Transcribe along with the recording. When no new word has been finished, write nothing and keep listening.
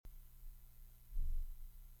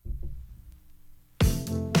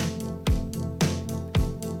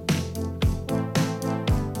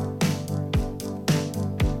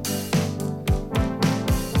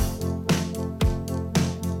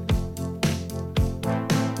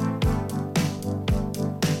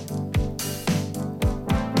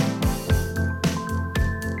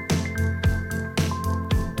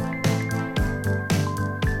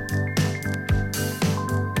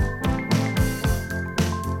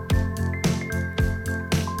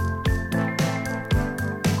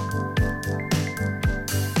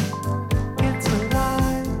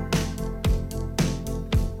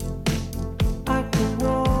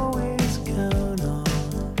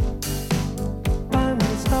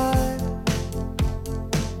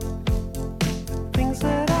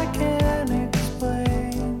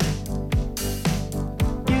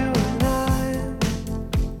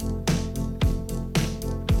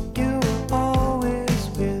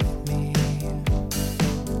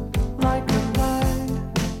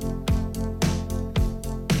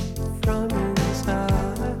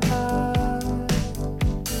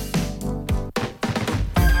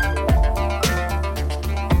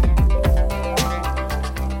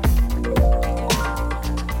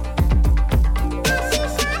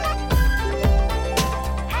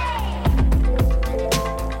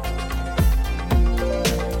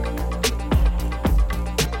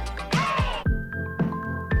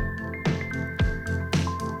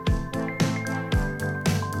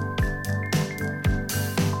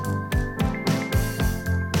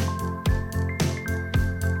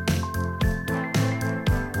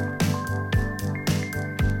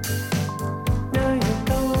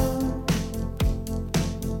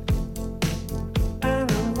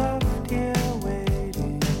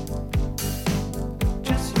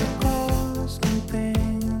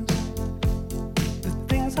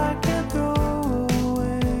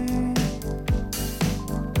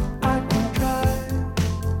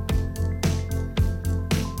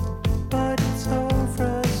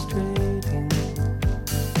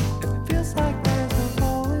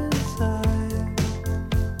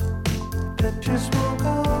that just won't go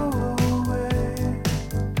away.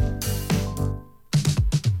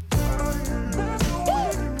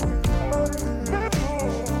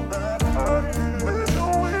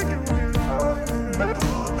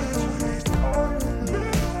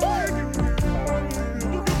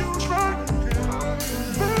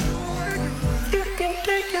 You can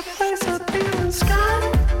take your place up in the sky.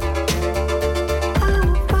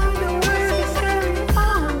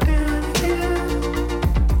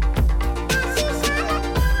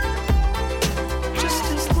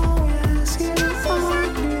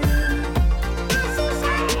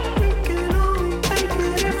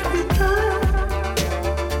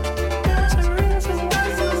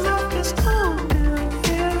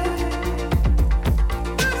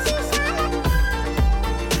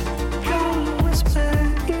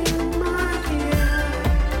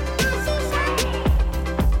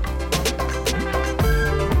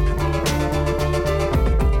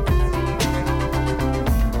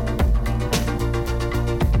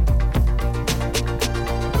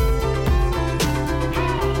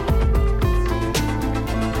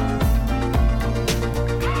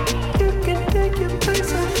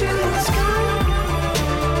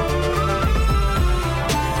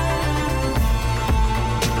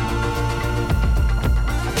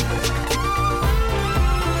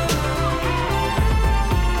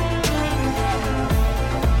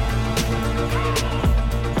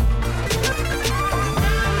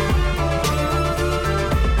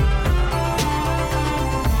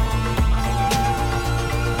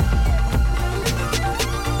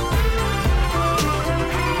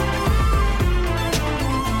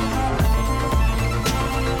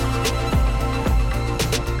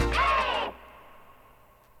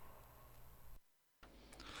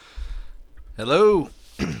 Hello.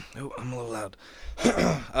 Oh, I'm a little loud.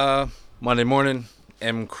 Monday morning,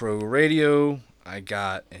 mcrowradio. I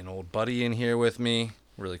got an old buddy in here with me,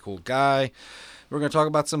 really cool guy. We're going to talk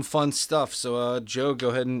about some fun stuff. So, Joe, go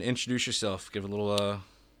ahead and introduce yourself. Give a little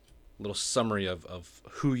summary of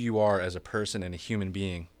who you are as a person and a human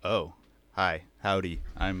being. Oh, hi. Howdy.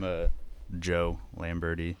 I'm Joe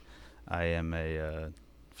Lamberti. I am a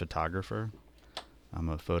photographer. I'm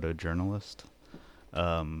a photojournalist.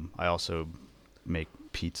 I also make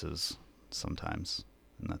pizzas sometimes,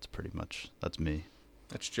 and that's me.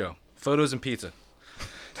 That's Joe. Photos and pizza.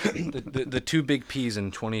 the two big P's in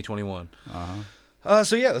 2021.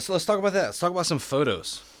 So yeah, let's talk about that. Let's talk about some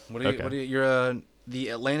photos. You're the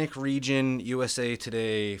Atlantic Region USA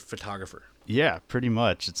Today photographer. Yeah, pretty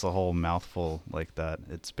much. It's a whole mouthful like that.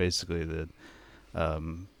 It's basically the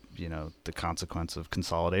consequence of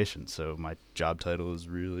consolidation. So my job title is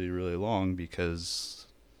really, really long because,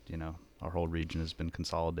 our whole region has been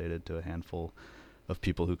consolidated to a handful of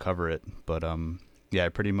people who cover it. But, I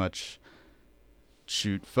pretty much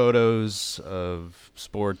shoot photos of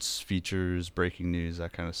sports, features, breaking news,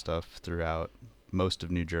 that kind of stuff throughout most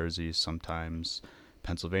of New Jersey, sometimes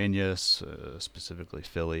Pennsylvania, specifically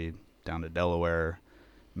Philly, down to Delaware,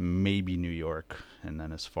 maybe New York, and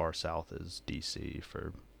then as far south as D.C.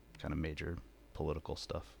 for kind of major political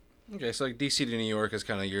stuff. Okay, so like D.C. to New York is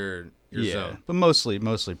kind of your zone. But mostly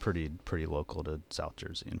pretty local to South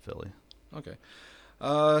Jersey and Philly. Okay.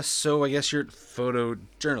 So I guess you're a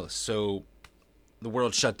photojournalist. So the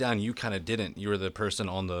world shut down. You kind of didn't. You were the person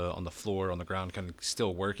on the floor, on the ground, kind of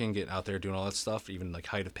still working, getting out there, doing all that stuff. Even like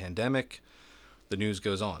height of pandemic, the news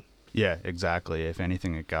goes on. Yeah, exactly. If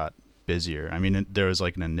anything, it got busier. I mean, there was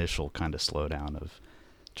like an initial kind of slowdown of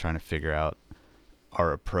trying to figure out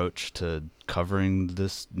our approach to covering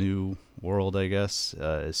this new world, I guess,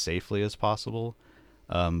 as safely as possible.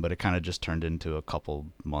 But it kind of just turned into a couple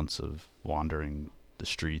months of wandering the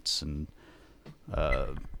streets and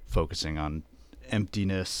focusing on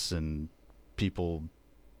emptiness and people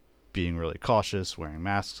being really cautious, wearing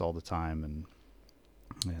masks all the time,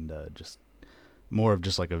 and just more of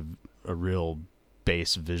just like a real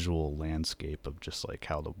base visual landscape of just like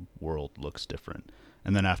how the world looks different.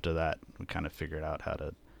 And then after that, we kind of figured out how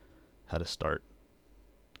to start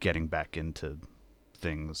getting back into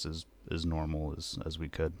things as normal as we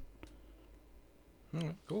could. All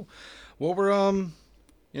right, cool. Well, we're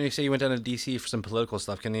you say you went down to DC for some political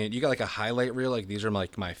stuff. You got like a highlight reel? Like these are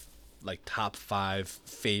like my top 5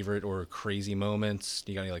 favorite or crazy moments.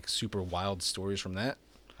 You got any like super wild stories from that?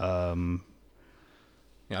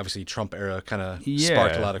 Obviously Trump era kind of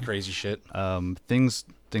sparked a lot of crazy shit. Things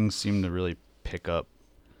seem to really pick up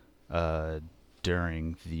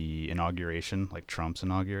during the inauguration, like Trump's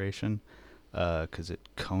inauguration, because it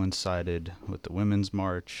coincided with the Women's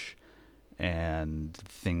March, and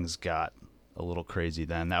things got a little crazy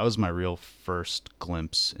then. That was my real first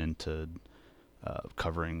glimpse into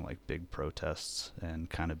covering like big protests and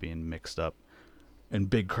kind of being mixed up in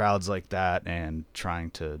big crowds like that, and trying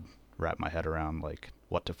to wrap my head around like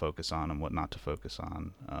what to focus on and what not to focus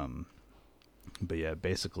on. But yeah,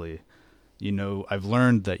 basically, I've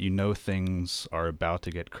learned that things are about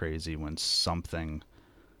to get crazy when something,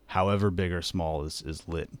 however big or small, is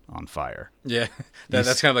lit on fire. Yeah,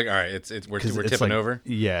 that's kind of like, all right, we're tipping like, over.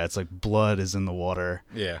 Yeah, it's like blood is in the water.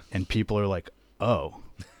 Yeah, and people are like, oh,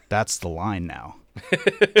 that's the line now.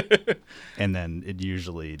 And then it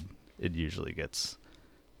usually gets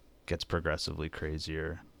progressively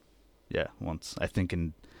crazier. Yeah, once I think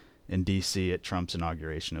in DC at Trump's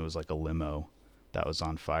inauguration, it was like a limo that was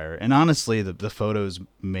on fire. And honestly, the photos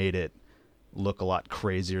made it look a lot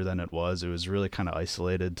crazier than it was. It was really kind of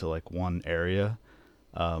isolated to like one area.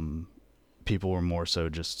 People were more so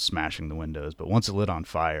just smashing the windows, but once it lit on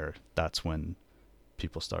fire, that's when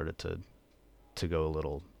people started to go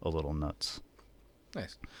a little nuts.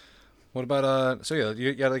 Nice. What about so yeah,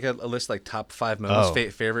 you got like a list like top 5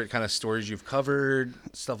 moments, favorite kind of stories you've covered,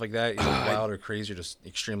 stuff like that, either wild or crazy or just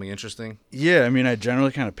extremely interesting? Yeah, I mean, I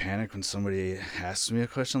generally kind of panic when somebody asks me a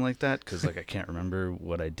question like that, because like I can't remember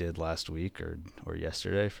what I did last week or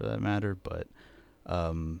yesterday for that matter. But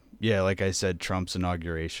yeah, like I said, Trump's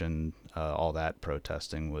inauguration, all that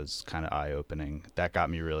protesting was kind of eye-opening. That got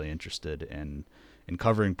me really interested in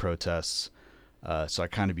covering protests. So I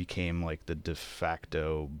kind of became like the de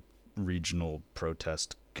facto regional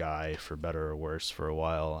protest guy, for better or worse, for a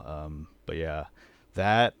while. But yeah,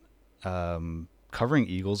 that covering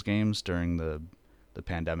Eagles games during the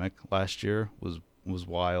pandemic last year was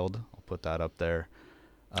wild. I'll put that up there.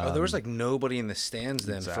 There was like nobody in the stands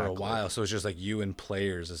then for a Exactly. while, so it's just like you and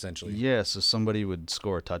players essentially. Yeah, so somebody would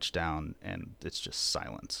score a touchdown and it's just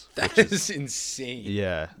silence. That is insane.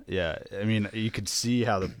 Yeah. I mean, you could see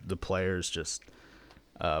how the players just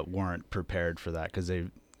weren't prepared for that, because they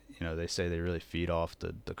say they really feed off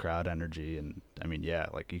the crowd energy, and I mean, yeah,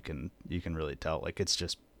 like you can really tell, like it's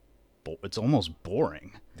just it's almost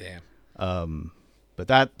boring. Damn. But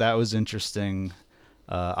that was interesting.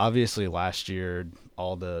 Obviously, last year,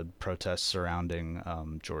 all the protests surrounding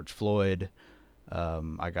George Floyd,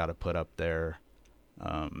 I got to put up there,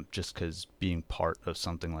 just because being part of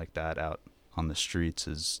something like that out on the streets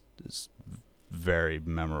is very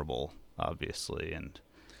memorable, obviously, and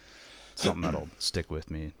something that'll stick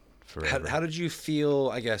with me forever. How did you feel?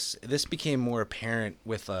 I guess this became more apparent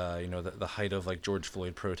with the height of like George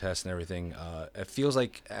Floyd protests and everything. It feels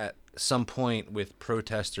like at some point with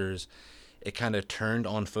protesters, it kind of turned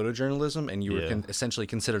on photojournalism, and you were essentially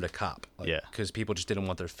considered a cop. Like, Yeah, because people just didn't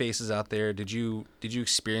want their faces out there. Did you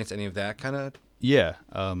experience any of that kind of? Yeah,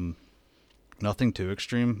 nothing too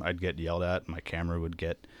extreme. I'd get yelled at. My camera would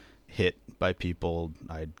get hit by people.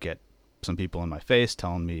 I'd get some people in my face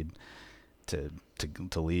telling me to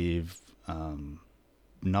leave.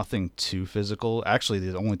 Nothing too physical. Actually,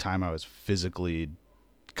 the only time I was physically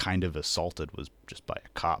kind of assaulted was just by a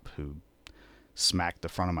cop who smacked the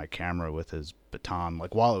front of my camera with his baton,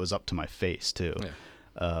 like while it was up to my face too.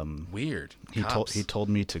 Yeah. Weird. He told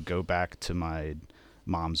me to go back to my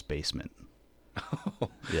mom's basement. Oh.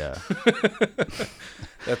 Yeah.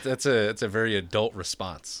 That's a very adult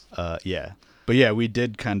response. Yeah. But yeah, we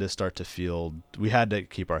did kind of start to feel we had to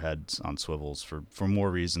keep our heads on swivels for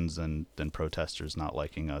more reasons than protesters not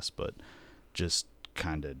liking us, but just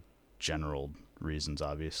kind of general reasons.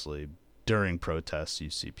 Obviously, during protests,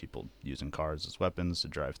 you see people using cars as weapons to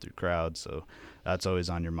drive through crowds, so that's always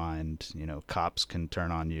on your mind. Cops can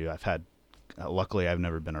turn on you. Luckily, I've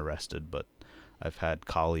never been arrested, but I've had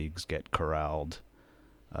colleagues get corralled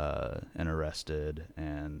and arrested,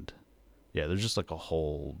 and yeah, there's just like a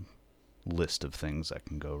whole list of things that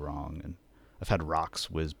can go wrong. And I've had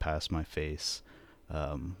rocks whiz past my face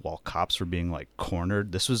while cops were being like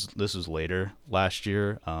cornered. This was later last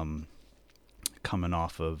year, coming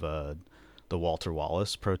off of the Walter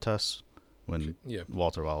Wallace protests when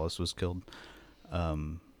Walter Wallace was killed.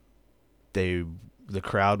 The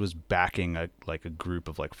crowd was backing a group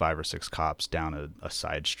of like 5 or 6 cops down a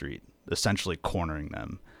side street, essentially cornering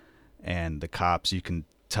them. And the cops, you can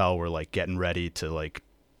tell, were like getting ready to like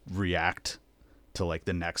react to like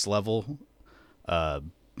the next level, go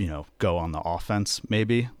on the offense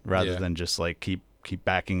maybe, rather than just like keep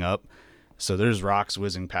backing up. So there's rocks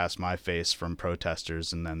whizzing past my face from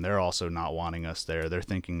protesters, and then they're also not wanting us there. They're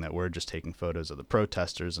thinking that we're just taking photos of the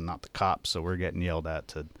protesters and not the cops, so we're getting yelled at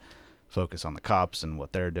to focus on the cops and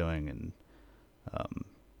what they're doing, and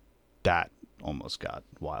that almost got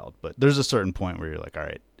wild. But there's a certain point where you're like, all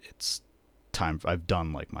right, it's time. I've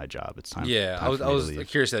done like my job. It's time. Yeah, time I was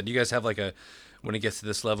curious that do you guys have like when it gets to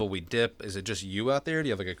this level, we dip? Is it just you out there? Do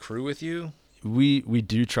you have like a crew with you? We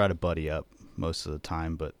do try to buddy up most of the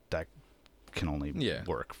time, but that can only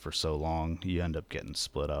work for so long. You end up getting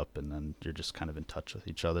split up, and then you're just kind of in touch with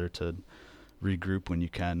each other to regroup when you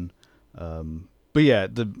can. But yeah,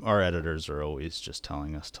 our editors are always just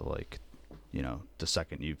telling us to, like, you know, the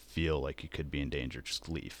second you feel like you could be in danger, just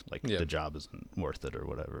leave. Like, the job isn't worth it or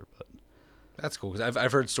whatever. But that's cool, because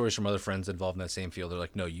I've heard stories from other friends involved in that same field. They're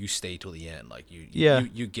like, no, you stay till the end. Like,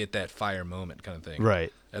 you get that fire moment kind of thing.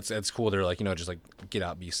 Right. That's cool. They're like, you know, just like, get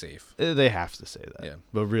out, be safe. They have to say that. Yeah.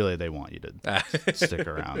 But really, they want you to stick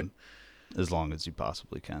around as long as you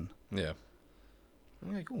possibly can. Yeah.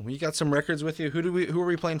 Okay, cool. You got some records with you. Who were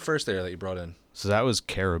we playing first there that you brought in? So that was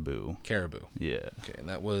Caribou. Caribou. Yeah. Okay, and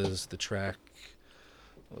that was the track.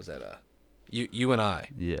 What was that? You and I.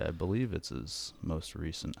 Yeah, I believe it's his most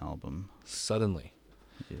recent album. Suddenly.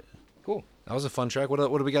 Yeah. Cool. That was a fun track. What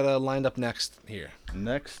do we got lined up next here?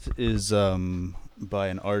 Next is by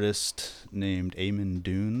an artist named Eamon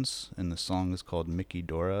Dunes, and the song is called Mickey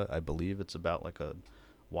Dora. I believe it's about like a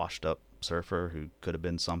washed up surfer who could have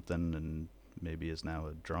been something and maybe is now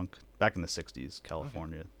a drunk. Back in the 60s,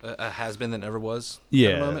 California. A has-been that never was?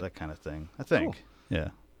 Yeah, that kind of thing, I think. Cool. Yeah.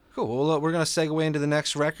 Cool. Well, we're going to segue into the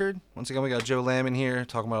next record. Once again, we got Joe Lamb in here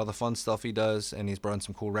talking about all the fun stuff he does, and he's brought in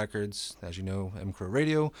some cool records. As you know,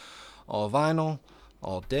 mcrowradio, all vinyl,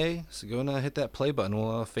 all day. So go and hit that play button.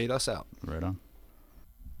 We'll fade us out. Right on.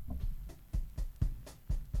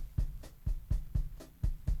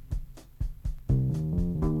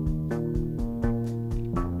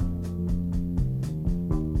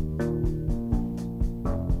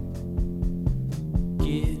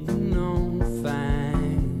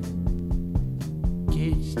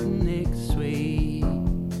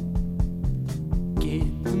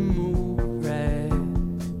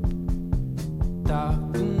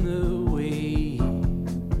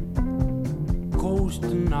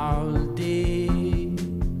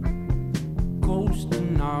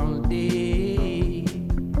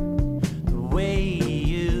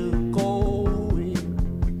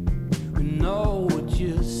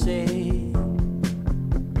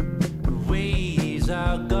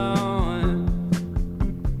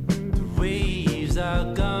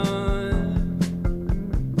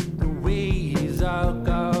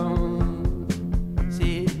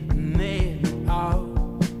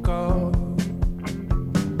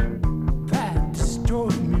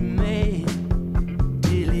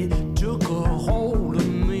 Took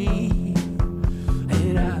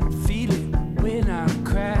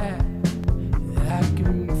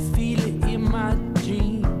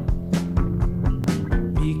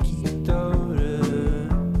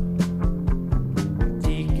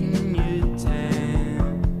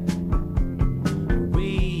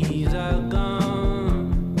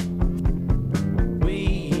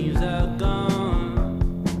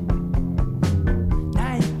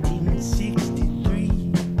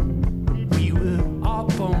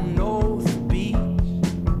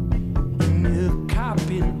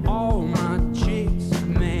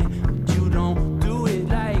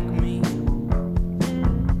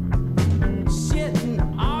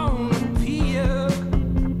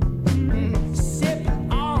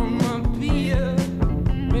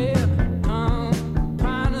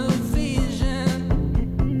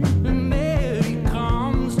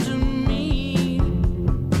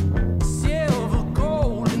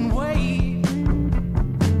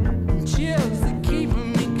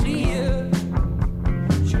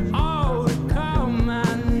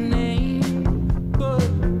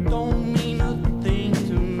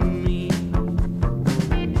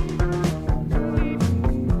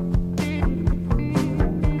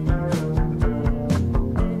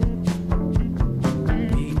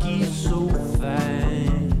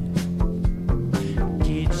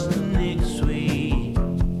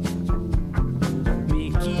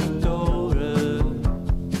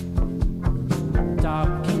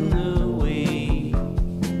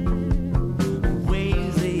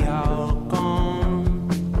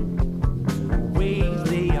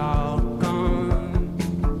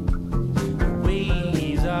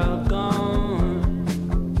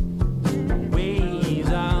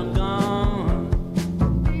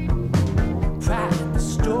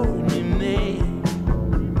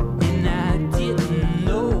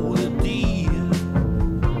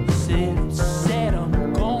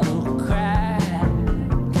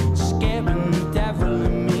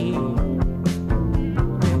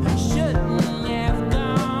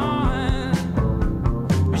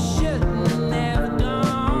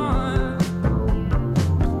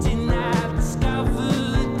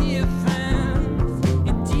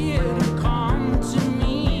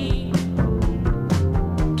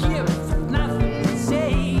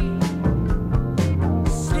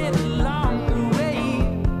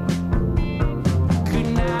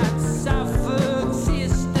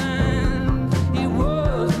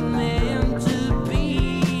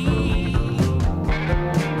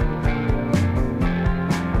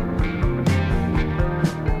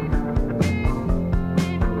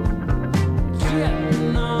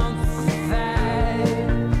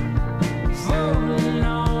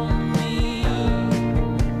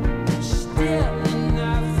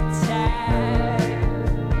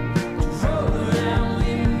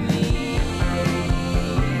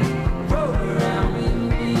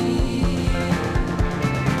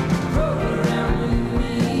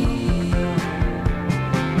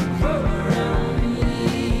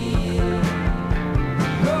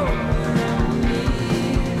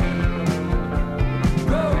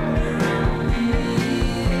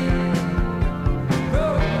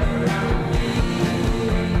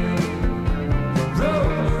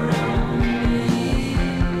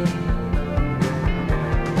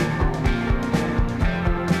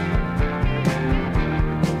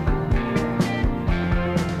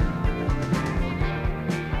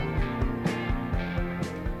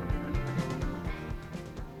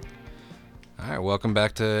Welcome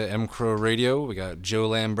back to mcrowradio. We got Joe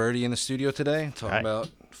Lamberti in the studio today talking about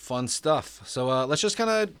fun stuff. So let's just kind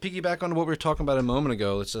of piggyback on what we were talking about a moment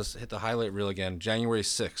ago. Let's just hit the highlight reel again. January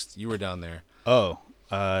 6th, you were down there. Oh,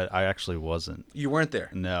 I actually wasn't. You weren't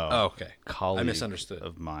there? No. Oh, okay. Colleague I misunderstood.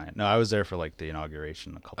 of mine. No, I was there for like the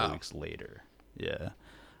inauguration a couple weeks later. Yeah.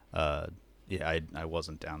 I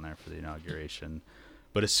wasn't down there for the inauguration.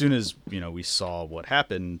 But as soon as, we saw what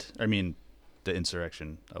happened, the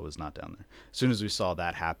insurrection, I was not down there. As soon as we saw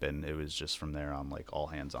that happen, it was just from there on, like, all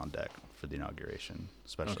hands on deck for the inauguration,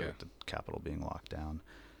 especially with the Capitol being locked down.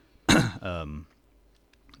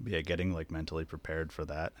 Getting, like, mentally prepared for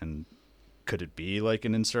that. And could it be, like,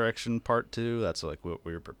 an insurrection part 2? That's, like, what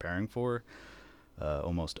we were preparing for,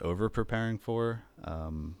 almost over-preparing for.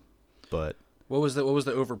 But... What was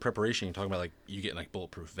the over preparation? You talking about, like, you getting like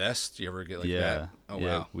bulletproof vests? Do you ever get like that? Oh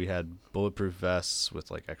yeah. Wow. We had bulletproof vests with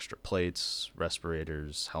like extra plates,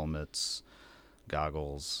 respirators, helmets,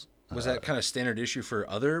 goggles. Was that kind of standard issue for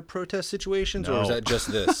other protest situations, no. or was that just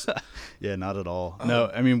this? Yeah, not at all. Oh. No,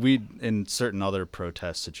 we in certain other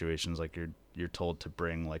protest situations, like you're told to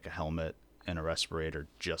bring like a helmet and a respirator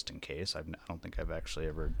just in case. I don't think I've actually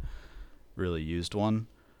ever really used one.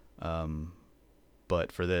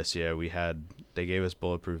 But for this, they gave us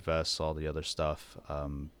bulletproof vests, all the other stuff.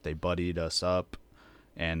 They buddied us up,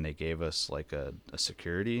 and they gave us like a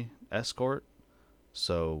security escort.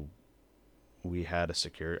 So we had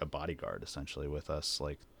a bodyguard essentially with us,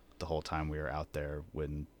 like the whole time we were out there.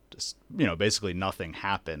 When just basically nothing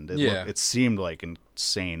happened. It seemed like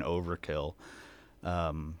insane overkill,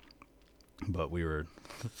 but we were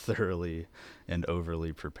thoroughly and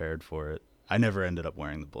overly prepared for it. I never ended up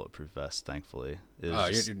wearing the bulletproof vest, thankfully.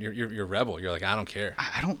 You're a rebel. You're like, I don't care.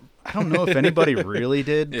 I don't know if anybody really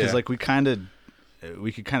did, because like we could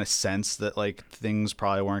kind of sense that like things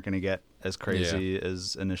probably weren't going to get as crazy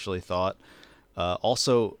as initially thought.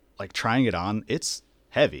 Also, like trying it on, it's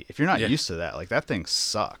heavy. If you're not used to that, like that thing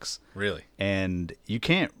sucks. Really. And you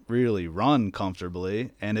can't really run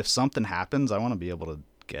comfortably. And if something happens, I want to be able to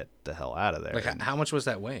get the hell out of there. Like, how much was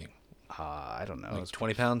that weighing? I don't know. Like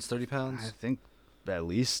 20 pounds, 30 pounds? I think at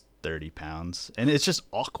least 30 pounds. And it's just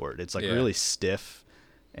awkward. It's like really stiff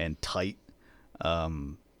and tight.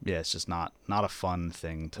 It's just not a fun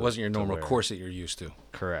thing to. It wasn't your normal wear. corset you're used to.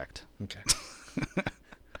 Correct. Okay.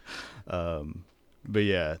 But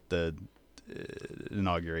yeah, the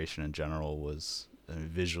inauguration in general was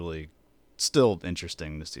visually still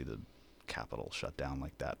interesting to see the Capitol shut down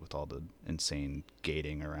like that with all the insane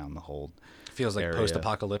gating around the whole Feels like area.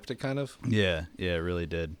 Post-apocalyptic kind of. Yeah, it really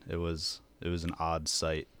did. It was an odd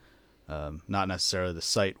sight. Not necessarily the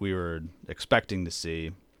sight we were expecting to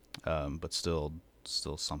see, but still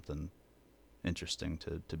something interesting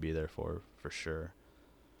to be there for sure.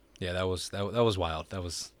 Yeah, that was wild. That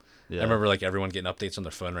was. Yeah. I remember like everyone getting updates on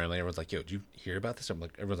their phone randomly. Everyone's like, "Yo, did you hear about this?"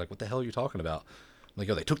 Everyone's like, "What the hell are you talking about?" I'm like,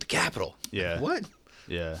 "Yo, they took the Capitol." Yeah. Like, what?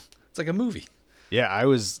 Yeah. It's like a movie. Yeah, I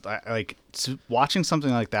was watching something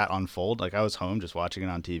like that unfold. Like I was home just watching it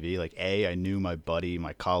on TV. Like I knew my buddy,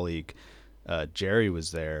 my colleague, Jerry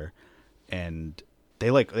was there, and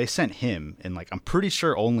they sent him, and like I'm pretty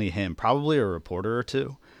sure only him, probably a reporter or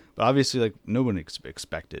two, but obviously like no one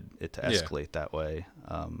expected it to escalate that way,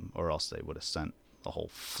 or else they would have sent a whole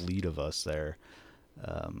fleet of us there.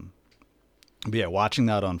 But yeah, watching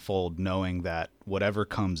that unfold, knowing that whatever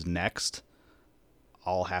comes next,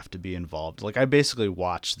 I'll have to be involved. Like I basically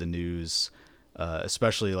watch the news,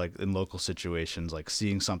 especially like in local situations, like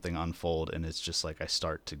seeing something unfold, and it's just like I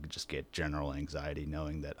start to just get general anxiety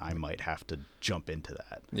knowing that I might have to jump into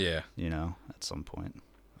that. Yeah. At some point.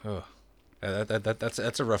 Oh,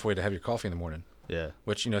 that's a rough way to have your coffee in the morning. Yeah.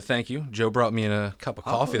 Which, thank you. Joe brought me in a cup of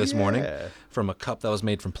coffee this morning from a cup that was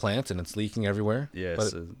made from plants, and it's leaking everywhere. Yeah.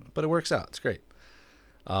 But it works out. It's great.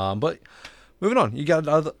 But moving on, you got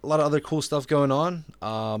a lot of other cool stuff going on.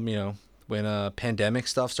 When pandemic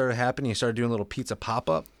stuff started happening, you started doing a little pizza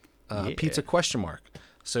pop-up, pizza ?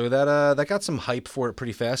 So that got some hype for it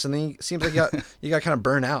pretty fast, and then it seems like you got kind of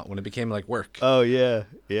burnt out when it became like work. Oh yeah,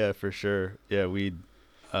 for sure. Yeah, we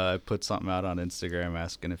put something out on Instagram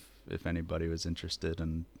asking if anybody was interested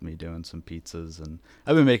in me doing some pizzas, and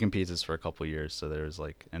I've been making pizzas for a couple years, so there was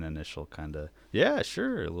like an initial kind of a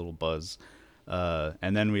little buzz,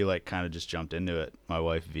 and then we like kind of just jumped into it. My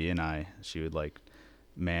wife V and I, she would like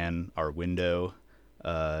man our window,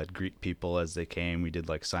 greet people as they came. We did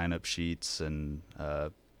like sign up sheets, and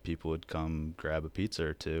people would come grab a pizza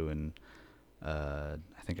or two, and I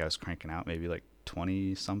think I was cranking out maybe like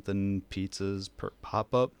 20 something pizzas per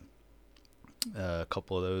pop up. A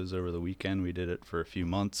couple of those over the weekend. We did it for a few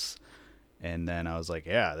months, and then I was like,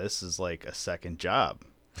 yeah, this is like a second job.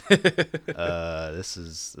 This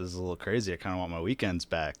is a little crazy. I kind of want my weekends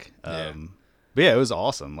back. But yeah, it was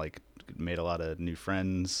awesome. Like, made a lot of new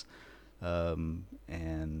friends,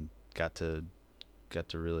 and got to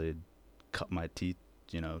really cut my teeth.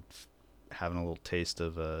 Having a little taste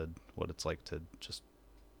of what it's like to just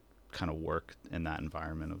kind of work in that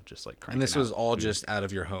environment of just like cranking. And this was out all food. just out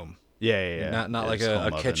of your home. Yeah. Not like Just a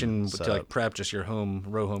home kitchen oven to setup. like prep, just your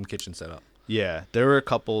row home kitchen setup. Yeah, there were a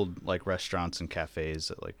couple like restaurants and cafes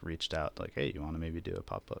that like reached out like, hey, you want to maybe do a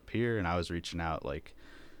pop up here? And I was reaching out like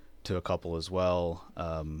to a couple as well.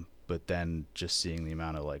 But then just seeing the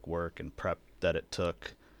amount of like work and prep that it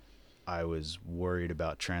took, I was worried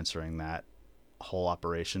about transferring that whole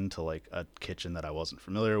operation to like a kitchen that I wasn't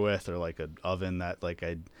familiar with, or like an oven that like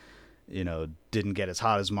I didn't get as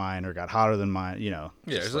hot as mine or got hotter than mine, Yeah,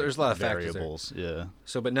 just, there's a lot of variables. Yeah.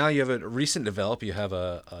 So, but now you have a recent develop. You have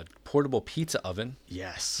a portable pizza oven.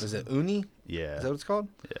 Yes. Is it Uni? Yeah. Is that what it's called?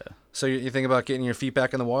 Yeah. So you think about getting your feet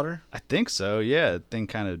back in the water? I think so. Yeah. The thing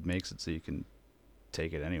kind of makes it so you can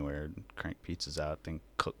take it anywhere and crank pizzas out. I think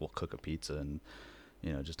we'll cook a pizza in,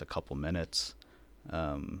 just a couple minutes.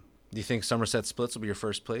 Do you think Somerset Splits will be your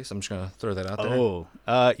first place? I'm just gonna throw that out there. Oh,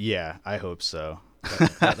 yeah. I hope so.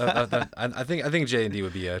 I think J&D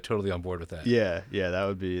would be totally on board with that. Yeah, that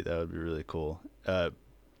would be really cool.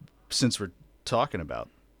 Since we're talking about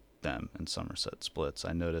them and Somerset Splits,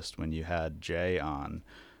 I noticed when you had Jay on,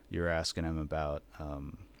 you were asking him about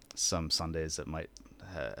some Sundays that might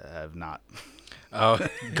have not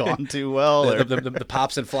gone too well. The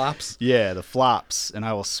pops and flops. Yeah, the flops, and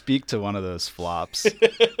I will speak to one of those flops,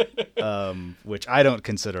 which I don't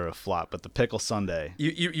consider a flop, but the pickle sundae.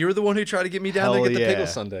 You're the one who tried to get me down to get the pickle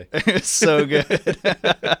sundae. It's so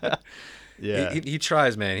good. Yeah, he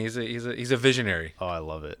tries, man. He's a visionary. Oh, I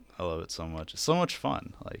love it. I love it so much. It's so much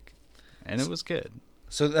fun. And it was good.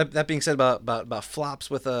 So that being said, about flops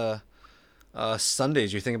with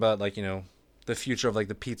Sundays, you think about the future of like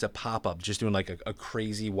the pizza pop up, just doing like a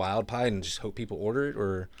crazy wild pie and just hope people order it,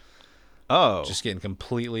 or just getting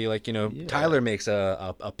completely Tyler makes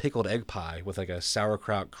a pickled egg pie with like a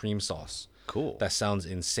sauerkraut cream sauce. Cool. That sounds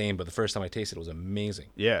insane, but the first time I tasted it was amazing.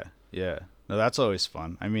 Yeah. No, that's always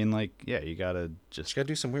fun. I mean, you gotta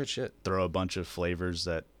do some weird shit. Throw a bunch of flavors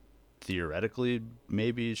that theoretically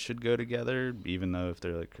maybe should go together, even though if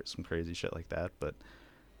they're like some crazy shit like that. But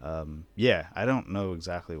I don't know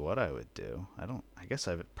exactly what I would do. I guess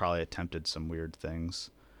I've probably attempted some weird things,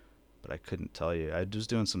 but I couldn't tell you. I was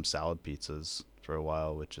doing some salad pizzas for a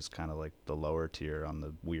while, which is kind of like the lower tier on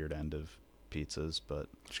the weird end of pizzas, but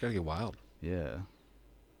just gotta get wild. Yeah,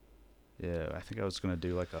 I think I was gonna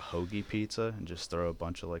do like a hoagie pizza and just throw a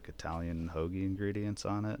bunch of like Italian hoagie ingredients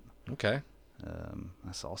on it. Okay.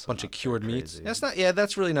 That's also bunch of cured meats. crazy. That's not. Yeah,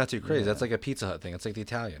 that's really not too crazy. Yeah. That's like a Pizza Hut thing. It's like the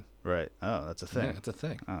Italian. Right. Oh, that's a thing. Yeah, it's a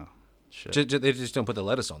thing. Oh, shit. They just don't put the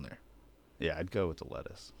lettuce on there. Yeah, I'd go with the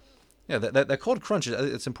lettuce. Yeah, that cold crunch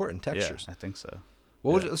it's important textures. Yeah, I think so.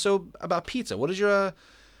 So about pizza, what is your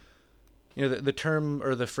the term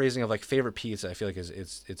or the phrasing of like favorite pizza? I feel like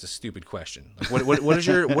it's a stupid question. Like what is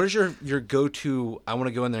your go-to? I want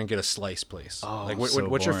to go in there and get a slice place. Oh, like so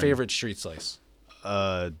what's your boring. favorite street slice?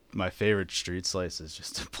 My favorite street slice is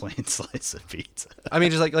just a plain slice of pizza. I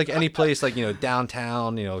mean, just like any place, like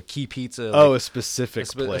downtown, Key Pizza. A specific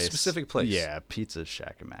place. A specific place. Yeah, Pizza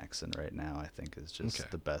Shack and Maxon right now, I think, is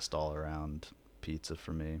just the best all-around pizza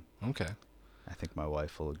for me. Okay. I think my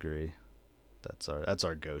wife will agree. That's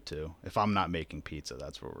our go-to. If I'm not making pizza,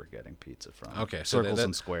 that's where we're getting pizza from. Okay, so Circles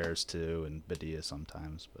and Squares too, and Badia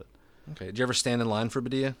sometimes. But okay, did you ever stand in line for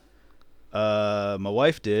Badia? My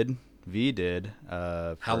wife did. V did.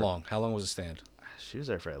 How long? How long was the stand? She was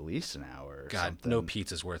there for at least an hour. God, something. no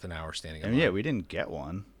pizza's worth an hour standing. I mean, yeah, we didn't get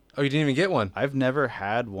one. Oh, you didn't even get one? I've never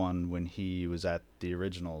had one when he was at the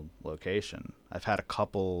original location. I've had a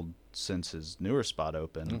couple since his newer spot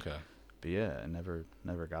opened. Okay. But yeah, I never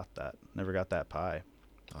got that. Never got that pie.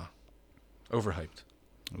 Ah. Overhyped.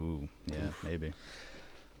 Ooh, yeah, maybe.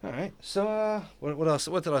 All right. So, what else?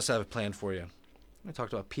 What did I have planned for you? We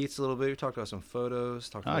talked about pizza a little bit. We talked about some photos.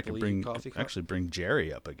 Talked about I could bring coffee cup. actually bring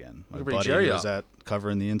Jerry up again. My bring buddy Jerry who was up.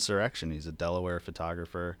 covering the insurrection. He's a Delaware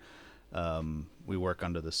photographer. We work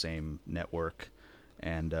under the same network,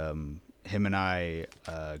 and him and I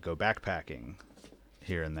go backpacking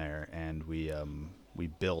here and there, and we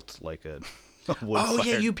built like a oh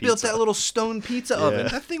yeah, you pizza. built that little stone pizza oven.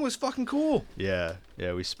 That thing was fucking cool. Yeah.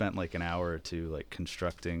 We spent like an hour or two like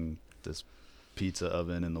constructing this pizza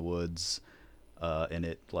oven in the woods. And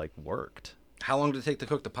it like worked. How long did it take to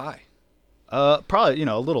cook the pie? Probably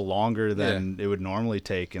a little longer than it would normally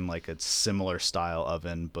take in like a similar style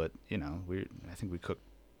oven, but I think we cooked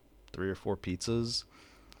 3 or 4 pizzas.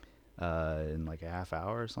 in like a half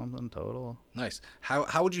hour or something total. Nice.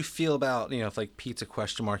 How would you feel about, if like Pizza ?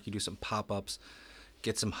 You do some pop-ups,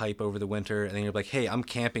 get some hype over the winter, and then you're like, hey, I'm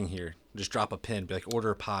camping here. Just drop a pin. Be like, order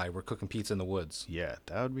a pie. We're cooking pizza in the woods. Yeah,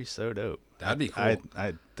 that would be so dope. That'd be cool.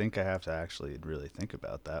 I think I have to actually really think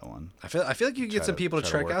about that one. I feel like you could get some people to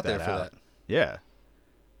trek out there for that. Yeah.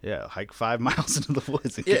 Yeah, hike 5 miles into the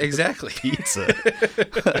woods and Yeah, get exactly. pizza.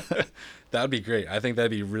 That would be great. I think that'd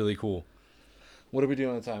be really cool. What are we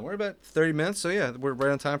doing on time? We're about 30 minutes, so yeah, we're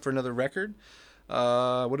right on time for another record.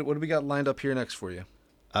 What do we got lined up here next for you?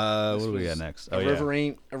 What do we got next? A river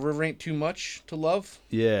ain't too much to love.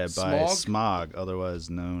 Yeah, by Smog, otherwise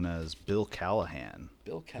known as Bill Callahan.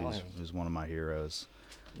 Bill Callahan, who's one of my heroes.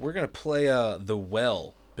 We're gonna play The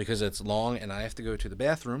Well because it's long and I have to go to the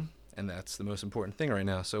bathroom, and that's the most important thing right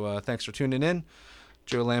now. So thanks for tuning in.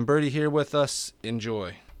 Joe Lamberti here with us.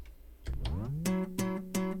 Enjoy.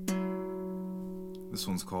 This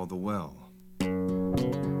one's called The Well.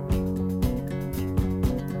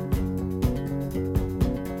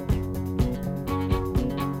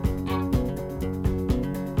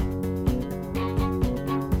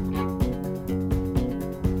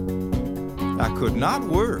 I could not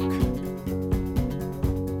work,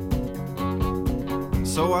 and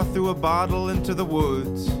so I threw a bottle into the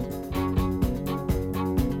woods.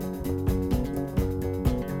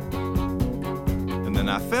 And then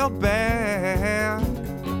I felt bad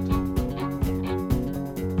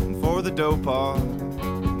for the doe paw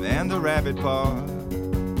and the rabbit paw.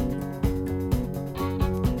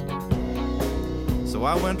 So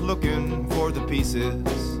I went looking for the pieces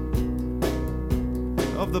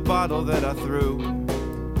of the bottle that I threw,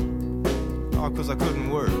 all 'cause I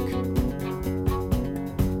couldn't work.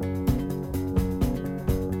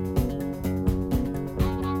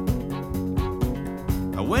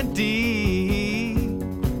 I went deep,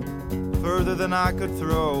 further than I could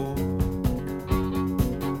throw.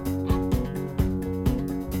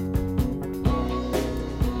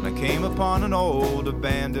 And I came upon an old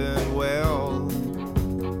abandoned well.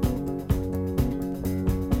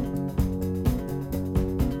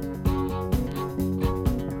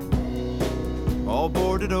 All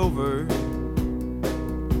boarded over,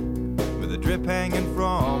 with a drip hanging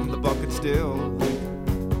from the bucket still.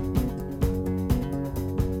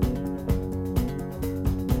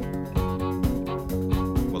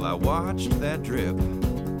 Well, I watched that drip,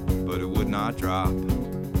 but it would not drop.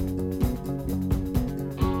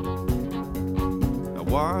 I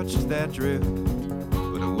watched that drip,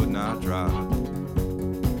 but it would not drop.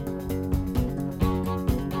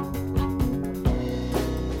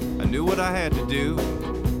 I knew what I had to do.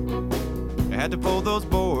 I had to pull those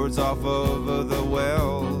boards off of the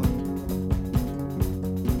well.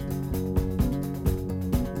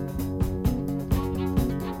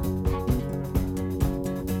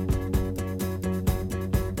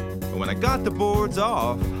 And when I got the boards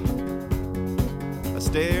off, I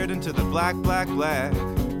stared into the black, black, black.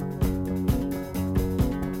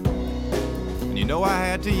 And you know I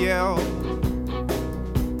had to yell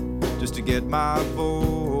just to get my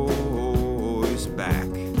voice back.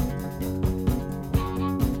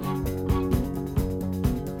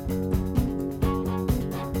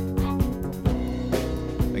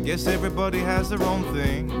 I guess everybody has their own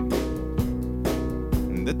thing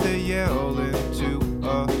that they yell into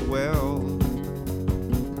a well.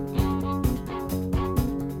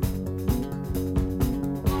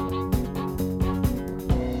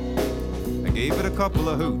 I gave it a couple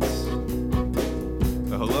of hoots,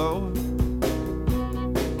 a hello,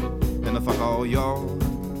 and a fuck all y'all.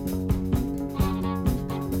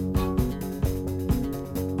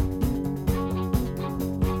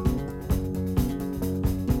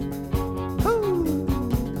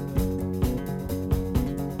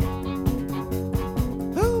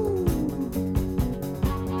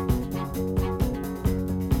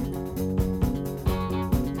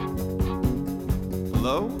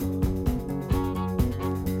 Hello?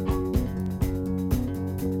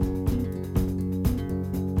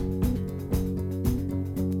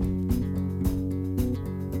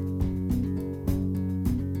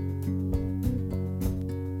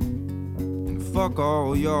 Fuck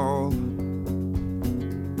all y'all.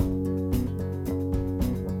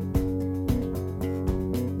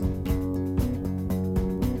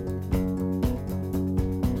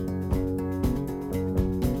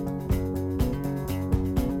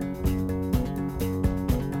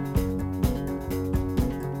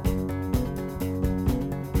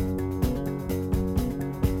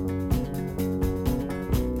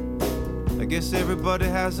 I guess everybody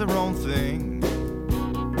has their own thing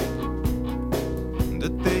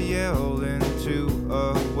that they yell into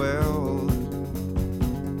a well.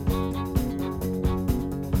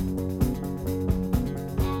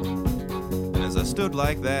 I stood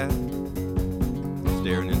like that,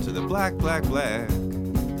 staring into the black, black, black.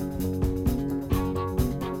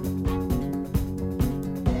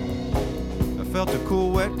 I felt a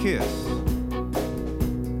cool wet kiss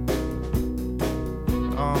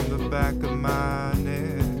on the back of my neck.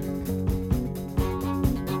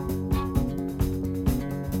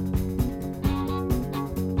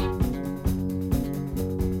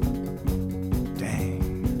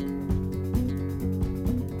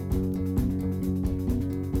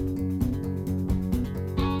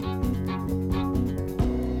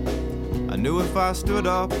 I knew if I stood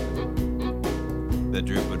up, that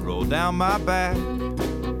drip would roll down my back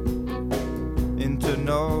into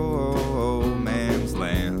no man's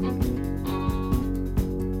land.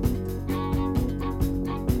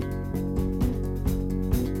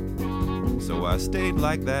 So I stayed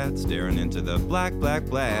like that, staring into the black, black,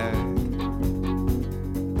 black.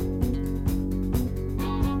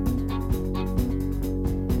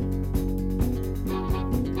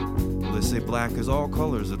 Well, they say black is all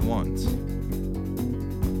colors at once.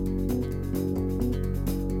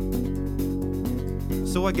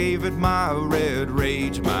 So I gave it my red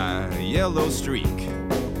rage, my yellow streak,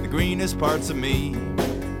 the greenest parts of me,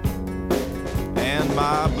 and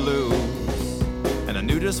my blues. And I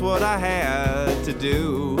knew just what I had to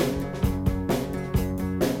do.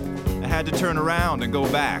 I had to turn around and go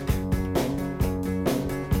back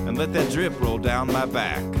and let that drip roll down my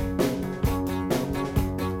back.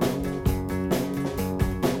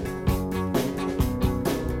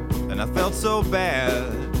 And I felt so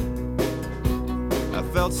bad. I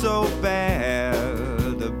felt so bad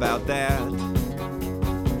about that.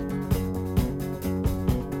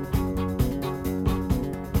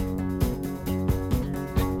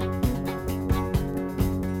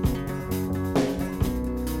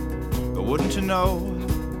 But wouldn't you know,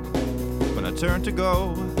 when I turned to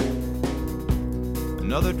go,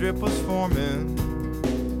 another drip was forming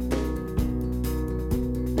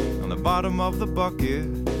on the bottom of the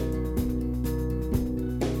bucket.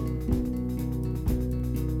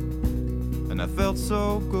 I felt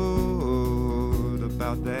so good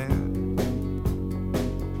about that.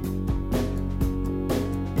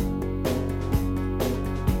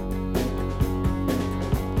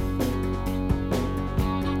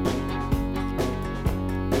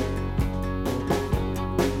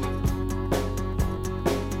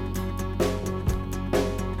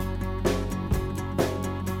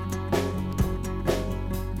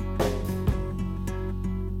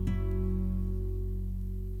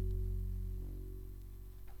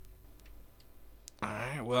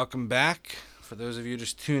 Welcome back. For those of you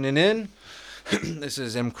just tuning in, this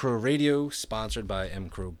is mcrowradio, sponsored by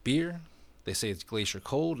mcrow beer. They say it's glacier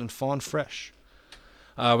cold and fawn fresh.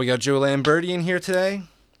 We got Joe Lamberti in here today.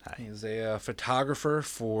 He's a photographer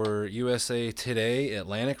for USA Today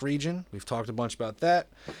Atlantic region. We've talked a bunch about that.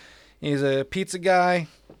 He's a pizza guy.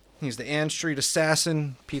 He's the Ann Street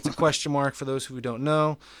assassin, pizza question mark for those who don't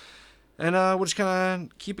know. And we'll just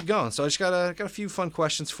kind of keep it going. So I just got a few fun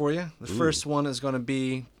questions for you. The first one is going to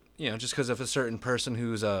be, just because of a certain person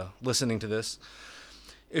who's listening to this.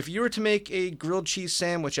 If you were to make a grilled cheese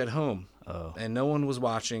sandwich at home, and no one was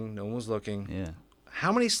watching, no one was looking,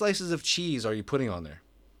 how many slices of cheese are you putting on there?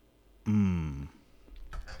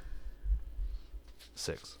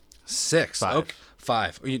 6. 6. 5. Okay.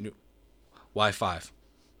 5. Why 5?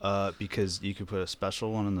 Because you could put a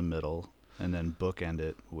special one in the middle and then bookend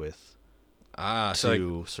it with so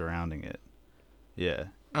two surrounding it. Yeah.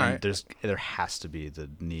 All and right. There has to be the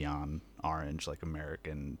neon orange, like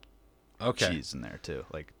American cheese in there too.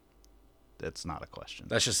 Like, that's not a question.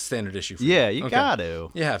 That's just a standard issue for you. You Got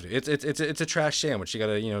to. You have to. It's a trash sandwich. You got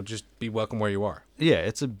to, just be welcome where you are. Yeah,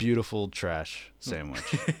 it's a beautiful trash sandwich.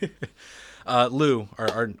 Lou,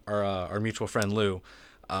 our mutual friend Lou,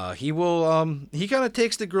 he kind of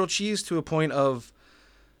takes the grilled cheese to a point of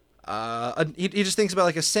he just thinks about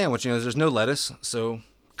like a sandwich. There's no lettuce, so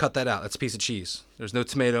cut that out. That's a piece of cheese. There's no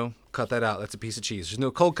tomato. Cut that out. That's a piece of cheese. There's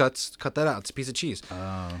no cold cuts. Cut that out. It's a piece of cheese.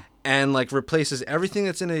 Oh. And like replaces everything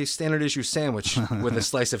that's in a standard issue sandwich with a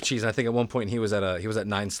slice of cheese. And I think at one point he was at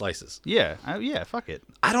 9 slices. Yeah. Fuck it.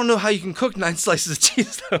 I don't know how you can cook 9 slices of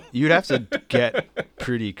cheese though. You'd have to get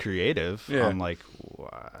pretty creative. Yeah. On like,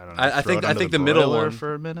 I don't know. I think the middle one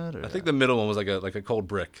for a minute. Or I think the middle one was like a cold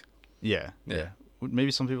brick. Yeah.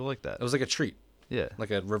 Maybe some people like that. It was like a treat. Yeah.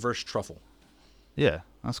 Like a reverse truffle. Yeah,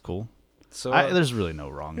 that's cool. So there's really no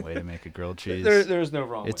wrong way to make a grilled cheese. There's no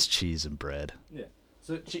wrong way. It's cheese and bread. Yeah.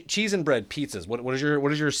 So cheese and bread pizzas. What is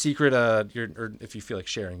your secret? Or if you feel like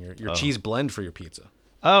sharing your cheese blend for your pizza.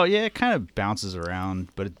 Oh yeah, it kind of bounces around,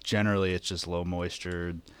 but generally it's just low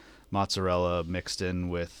moisture mozzarella mixed in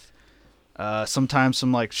with Sometimes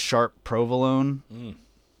some like sharp provolone Mm.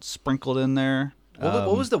 sprinkled in there.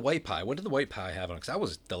 What was the white pie? What did the white pie have on it? Because that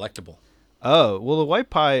was delectable. Oh, well, the white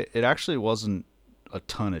pie, it actually wasn't a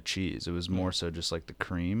ton of cheese. It was more so just like the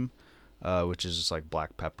cream, which is just like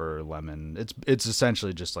black pepper, lemon. It's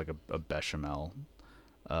essentially just like a bechamel.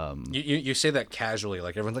 You say that casually,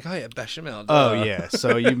 like everyone's like, oh yeah, bechamel. Oh yeah,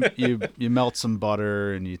 so you melt some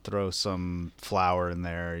butter and you throw some flour in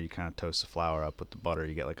there. You kind of toast the flour up with the butter.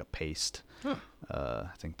 You get like a paste. Huh.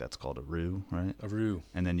 I think that's called a roux, right? A roux.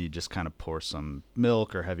 And then you just kind of pour some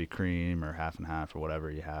milk or heavy cream or half and half or whatever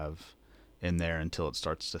you have in there until it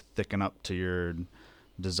starts to thicken up to your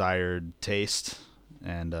desired taste.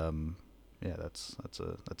 And yeah, that's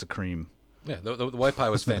a cream. Yeah, the white pie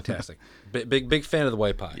was fantastic. Big fan of the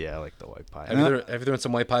white pie. Yeah, I like the white pie. Have you thrown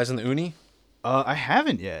some white pies in the uni? I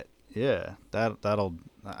haven't yet. Yeah, that'll.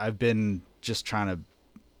 I've been just trying to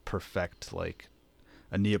perfect like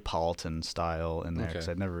a Neapolitan style in there because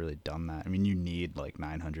I've never really done that. I mean, you need like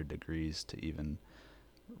 900 degrees to even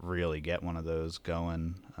really get one of those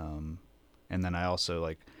going. And then I also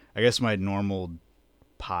like, I guess my normal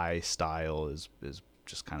pie style is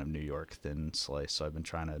just kind of New York thin slice. So I've been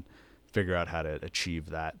trying to figure out how to achieve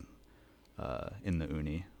that in the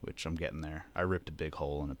uni, which I'm getting there. I ripped a big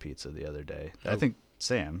hole in a pizza the other day. I think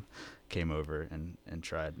Sam came over and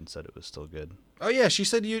tried and said it was still good. Oh yeah, she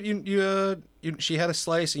said she had a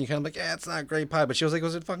slice and you kind of like, yeah, it's not great pie, but she was like, it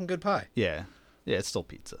was a fucking good pie. Yeah, it's still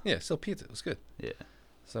pizza. Yeah, still pizza. It was good. Yeah.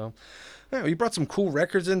 So, yeah, we brought some cool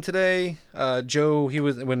records in today. Joe,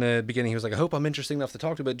 when the beginning he was like, I hope I'm interesting enough to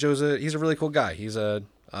talk to, but he's a really cool guy. He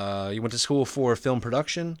went to school for film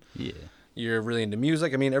production. Yeah. You're really into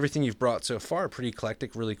music. I mean, everything you've brought so far, pretty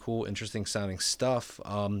eclectic, really cool, interesting sounding stuff.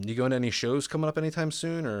 You going to any shows coming up anytime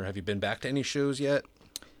soon, or have you been back to any shows yet?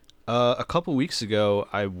 A couple weeks ago,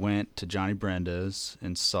 I went to Johnny Brenda's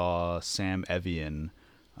and saw Sam Evian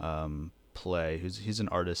play. He's an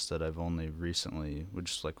artist that I've only recently,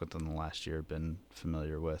 just like within the last year, been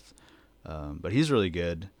familiar with. But he's really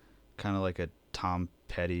good, kind of like a Tom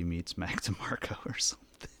Petty meets Mac DeMarco or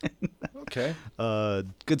something. Okay.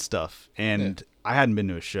 Good stuff. And I hadn't been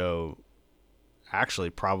to a show actually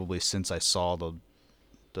probably since I saw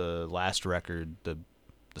the last record, the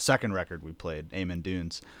second record we played, Amen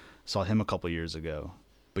Dunes. Saw him a couple years ago.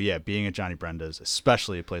 But yeah, being at Johnny Brenda's,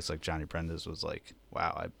 especially a place like Johnny Brenda's, was like,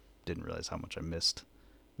 wow, I didn't realize how much I missed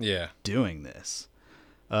doing this.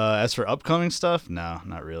 As for upcoming stuff, no,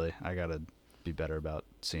 not really. I gotta be better about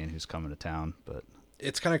seeing who's coming to town. But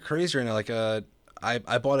it's kind of crazy right now. Like,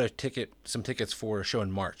 I bought some tickets for a show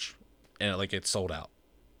in March, and it's sold out.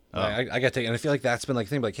 Oh. I got to, and I feel like that's been like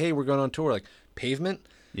the thing. Like, hey, we're going on tour. Like Pavement,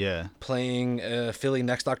 playing Philly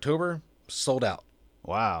next October, sold out.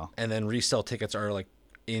 Wow. And then resale tickets are like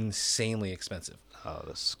insanely expensive. Oh,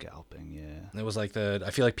 the scalping, yeah. And it was like I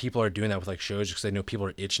feel like people are doing that with like shows because they know people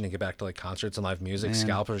are itching to get back to like concerts and live music. Man.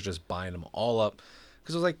 Scalpers are just buying them all up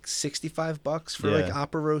because it was like $65 for like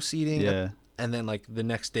opera row seating. Yeah. And then like the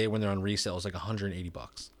next day when they're on resale, it's like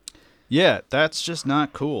 $180. Yeah, that's just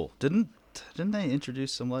not cool. Didn't they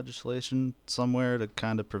introduce some legislation somewhere to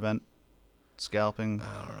kind of prevent scalping?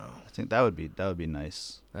 I don't know. I think that would be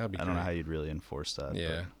nice. That would be I don't know great. how you'd really enforce that.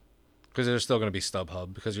 Yeah. Because there's still going to be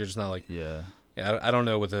StubHub because you're just not like... Yeah. Yeah, I don't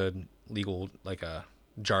know what the legal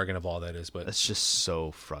jargon of all that is, but... That's just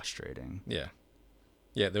so frustrating. Yeah.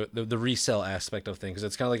 Yeah, the resale aspect of things.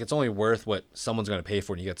 It's kind of like it's only worth what someone's going to pay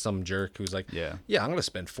for, and you get some jerk who's like, yeah, I'm going to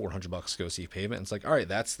spend $400 to go see Pavement. And it's like, all right,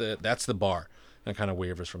 that's the bar, and kind of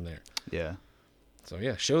wavers from there. Yeah. So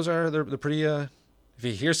yeah, shows they're pretty. If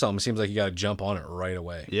you hear something, it seems like you got to jump on it right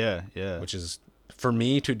away. Yeah, yeah. Which is for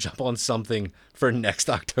me to jump on something for next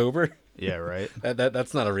October. Yeah, right.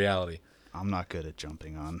 That's not a reality. I'm not good at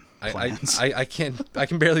jumping on plans. I can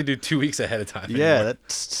barely do 2 weeks ahead of time anymore. Yeah, that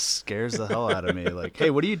scares the hell out of me. Like, hey,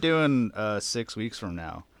 what are you doing 6 weeks from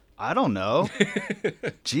now? I don't know.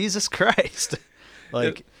 Jesus Christ.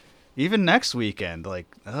 Like, even next weekend, like,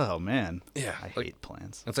 oh man. Yeah. I hate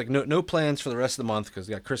plans. It's like no plans for the rest of the month because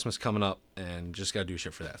we got Christmas coming up and just got to do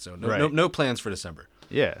shit for that. So Right. no plans for December.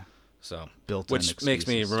 Yeah. So Built-in which makes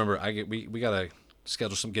me excuses. remember we got to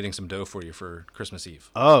schedule getting some dough for you for Christmas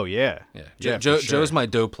Eve. Oh yeah. Yeah. for sure. Joe's my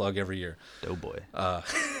dough plug every year. Doughboy.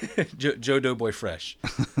 Joe Doughboy Fresh.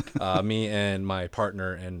 Me and my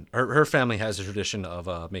partner and her family has a tradition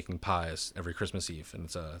of making pies every Christmas Eve, and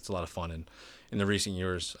it's a lot of fun. And in the recent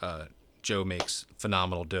years, Joe makes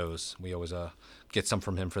phenomenal doughs. We always get some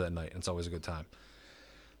from him for that night, and it's always a good time.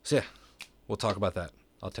 So yeah, we'll talk about that.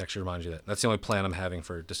 I'll text you, remind you that. That's the only plan I'm having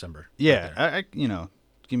for December. Yeah, right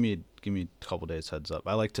give me a couple days heads up.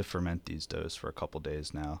 I like to ferment these doughs for a couple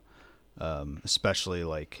days now, Especially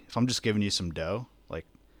like if I'm just giving you some dough, like,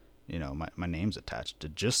 my name's attached to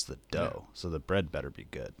just the dough, so the bread better be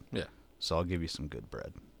good. Yeah. So I'll give you some good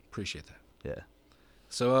bread. Appreciate that. Yeah.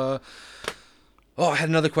 So, I had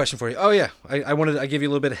another question for you. Oh yeah, I give you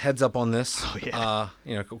a little bit of heads up on this. Oh yeah.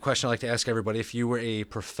 A question I like to ask everybody: if you were a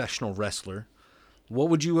professional wrestler, what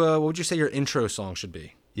would you say your intro song should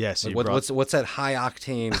be? Yeah. So Like, what's that high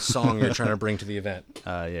octane song you're trying to bring to the event?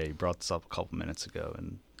 You brought this up a couple minutes ago,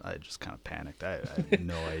 and I just kind of panicked. I had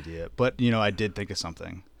no idea, but I did think of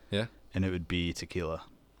something. Yeah. And it would be Tequila.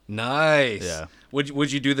 Nice. Yeah.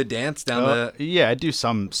 Would you do the dance down the? Yeah, I'd do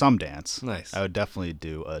some dance. Nice. I would definitely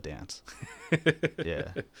do a dance.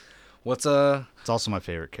 Yeah. What's It's also my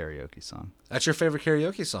favorite karaoke song. That's your favorite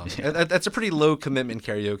karaoke song. Yeah. That's a pretty low commitment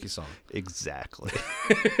karaoke song. Exactly.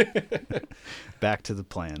 Back to the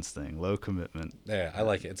plans thing. Low commitment. Yeah, I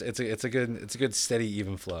like it. It's a good steady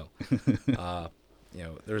even flow.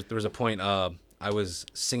 There was a point I was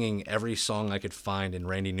singing every song I could find in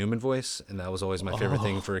Randy Newman voice, and that was always my favorite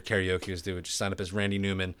thing for karaoke was do it. Just sign up as Randy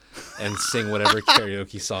Newman and sing whatever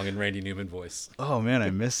karaoke song in Randy Newman voice. Oh man, I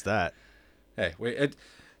missed that. Hey, wait,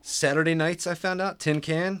 Saturday nights I found out Tin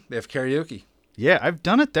Can they have karaoke. Yeah, I've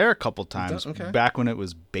done it there a couple times. Okay. Back when it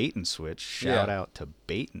was Bait and Switch. Shout Yeah. out to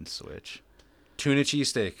Bait and Switch. Tuna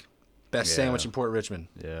cheesesteak, best Yeah. sandwich in Port Richmond.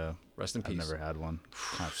 Yeah. Rest in I've peace. never had one.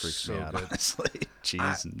 Kind of freaks So me out, good. honestly.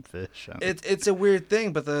 Cheese and fish. It's a weird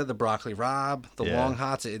thing, but the broccoli rabe, the Yeah. long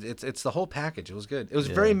hots, it's the whole package. It was good. It was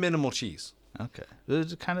very minimal cheese. Okay.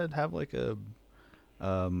 Does it kind of have like a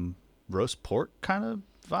roast pork kind of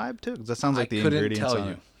vibe too? Because that sounds like the couldn't ingredients tell on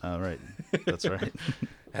you. it. Oh, right. That's right.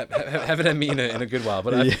 Haven't had me in a good while,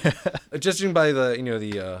 but judging by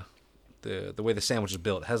the way the sandwich is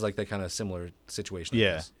built, it has like that kind of similar situation. I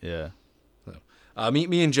Yeah. guess. Yeah.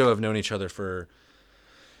 Me and Joe have known each other for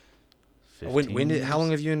 15 years. how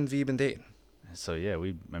long have you and V been dating? So yeah,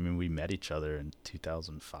 we met each other in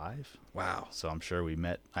 2005. Wow. So I'm sure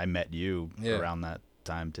I met you around that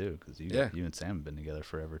time too, because you and Sam have been together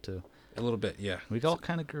forever too. A little bit, yeah. We all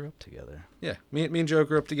kind of grew up together. Yeah, me and Joe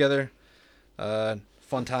grew up together.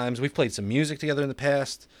 Fun times. We've played some music together in the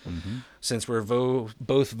past. Mm-hmm. Since we're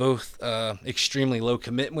both extremely low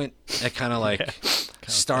commitment, it kind of like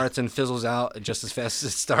starts and fizzles out just as fast as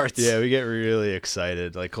it starts. Yeah, we get really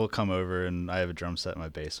excited. Like he'll come over and I have a drum set in my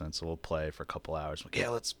basement, so we'll play for a couple hours. Like, yeah,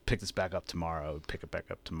 let's pick this back up tomorrow. Pick it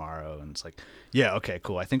back up tomorrow, and it's like, yeah, okay,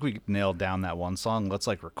 cool. I think we nailed down that one song. Let's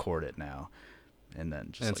like record it now. And then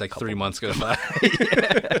just it's like a 3 couple months go by.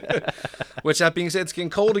 Which, that being said, it's getting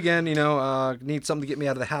cold again. Need something to get me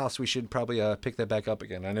out of the house. We should probably pick that back up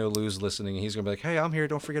again. I know Lou's listening. And he's gonna be like, "Hey, I'm here.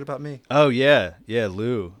 Don't forget about me." Oh yeah,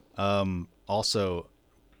 Lou. Also,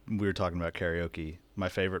 we were talking about karaoke. My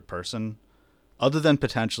favorite person, other than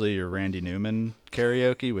potentially your Randy Newman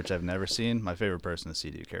karaoke, which I've never seen, my favorite person to see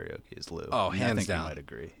do karaoke is Lou. Oh, And hands I think down. you might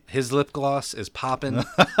agree. His lip gloss is popping.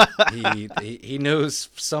 he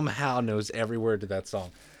somehow knows every word to that song.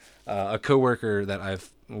 A coworker that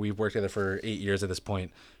we've worked together for 8 years at this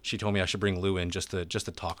point. She told me I should bring Lou in just to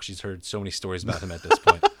talk. She's heard so many stories about him at this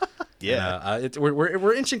point. Yeah. And,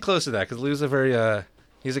 we're inching close to that because Lou's a very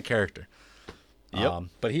he's a character. Yep.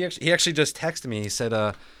 But he actually just texted me. He said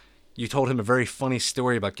you told him a very funny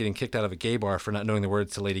story about getting kicked out of a gay bar for not knowing the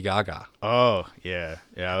words to Lady Gaga. Oh yeah.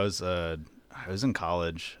 I was in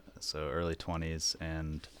college, so early 20s,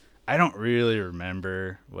 and I don't really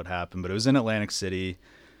remember what happened, but it was in Atlantic City.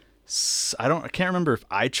 I can't remember if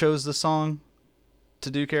I chose the song to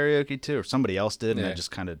do karaoke to, or somebody else did, and I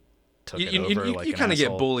just kind of took it over like you an kind of get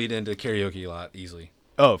asshole. bullied into karaoke a lot easily.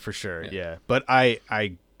 Oh, for sure, yeah. But I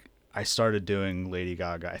started doing Lady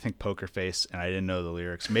Gaga, I think Poker Face, and I didn't know the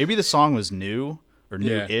lyrics. Maybe the song was new or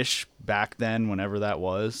new-ish back then, whenever that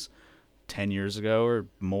was, 10 years ago or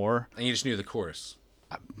more. And you just knew the chorus.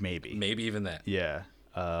 Maybe even that. Yeah.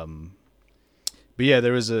 But yeah,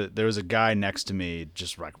 there was a guy next to me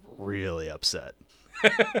just like really upset.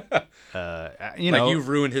 You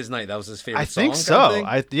ruined his night. That was his favorite I song. think so.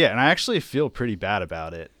 And I actually feel pretty bad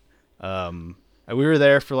about it. We were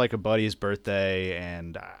there for like a buddy's birthday,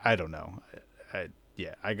 and I don't know.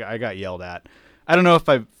 I got yelled at. I don't know if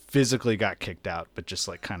I physically got kicked out, but just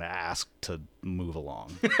like kind of asked to move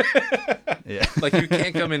along. Yeah. Like, you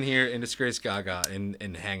can't come in here and disgrace Gaga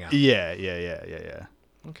and hang out. Yeah.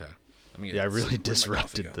 Okay. I mean, Yeah, I really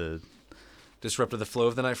disrupted the flow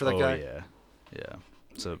of the night for that guy. Yeah.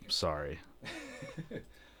 So sorry.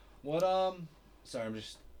 What sorry,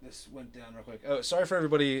 this went down real quick. Oh, sorry for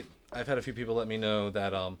everybody. I've had a few people let me know that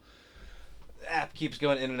the app keeps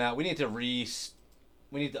going in and out. We need to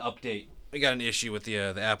update we got an issue with the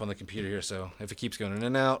app on the computer here, so if it keeps going in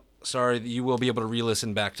and out, sorry. You will be able to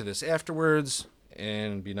re-listen back to this afterwards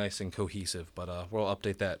and be nice and cohesive. But we'll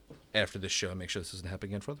update that after this show and make sure this doesn't happen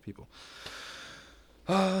again for other people.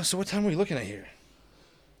 So what time are we looking at here?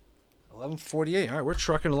 11:48. All right, we're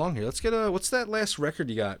trucking along here. Let's get what's that last record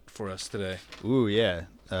you got for us today? Ooh, yeah.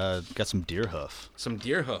 Got some Deer Hoof. Some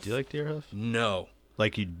Deer Hoof. Do you like Deer Hoof? No.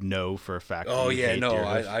 Like you know for a fact. Oh, you yeah, hate no. Deer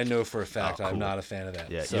Hoof? I know for a fact Oh, cool. I'm not a fan of that.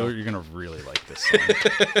 Yeah, so. you're going to really like this song.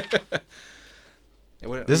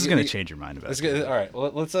 This is going to change your mind about it. All right,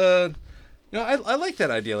 well, let's I like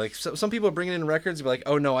that idea. Like some people are bringing in records and be like,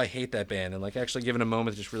 oh no, I hate that band, and like actually giving a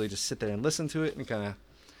moment to just really just sit there and listen to it and kind of.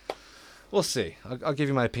 We'll see. I'll give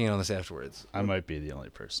you my opinion on this afterwards. I might be the only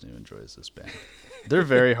person who enjoys this band. They're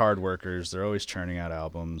very hard workers. They're always churning out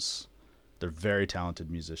albums. They're very talented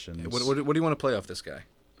musicians. What do you want to play off this guy?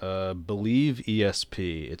 Believe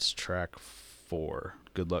ESP. It's track 4.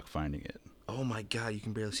 Good luck finding it. Oh my God, you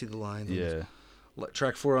can barely see the lines. Yeah.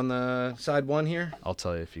 Track 4 on the side 1 here. I'll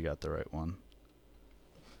tell you if you got the right one.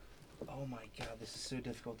 Oh my God, this is so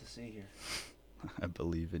difficult to see here. I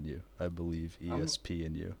believe in you. I believe ESP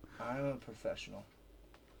in you. I'm a professional.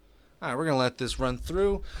 All right, we're going to let this run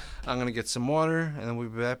through. I'm going to get some water, and then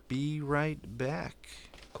we'll be right back.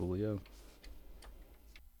 Coolio.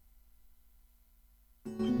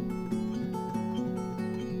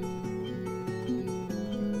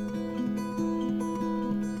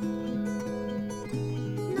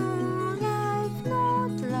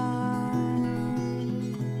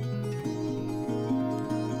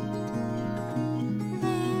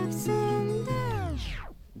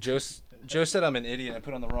 Joe said I'm an idiot. I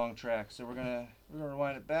put on the wrong track, so we're gonna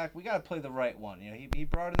rewind it back. We gotta play the right one. You know, he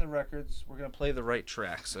brought in the records. We're gonna play the right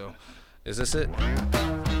track. So, is this it?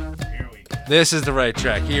 Here we go. This is the right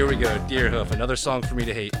track. Here we go. Deer Hoof, another song for me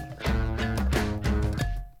to hate.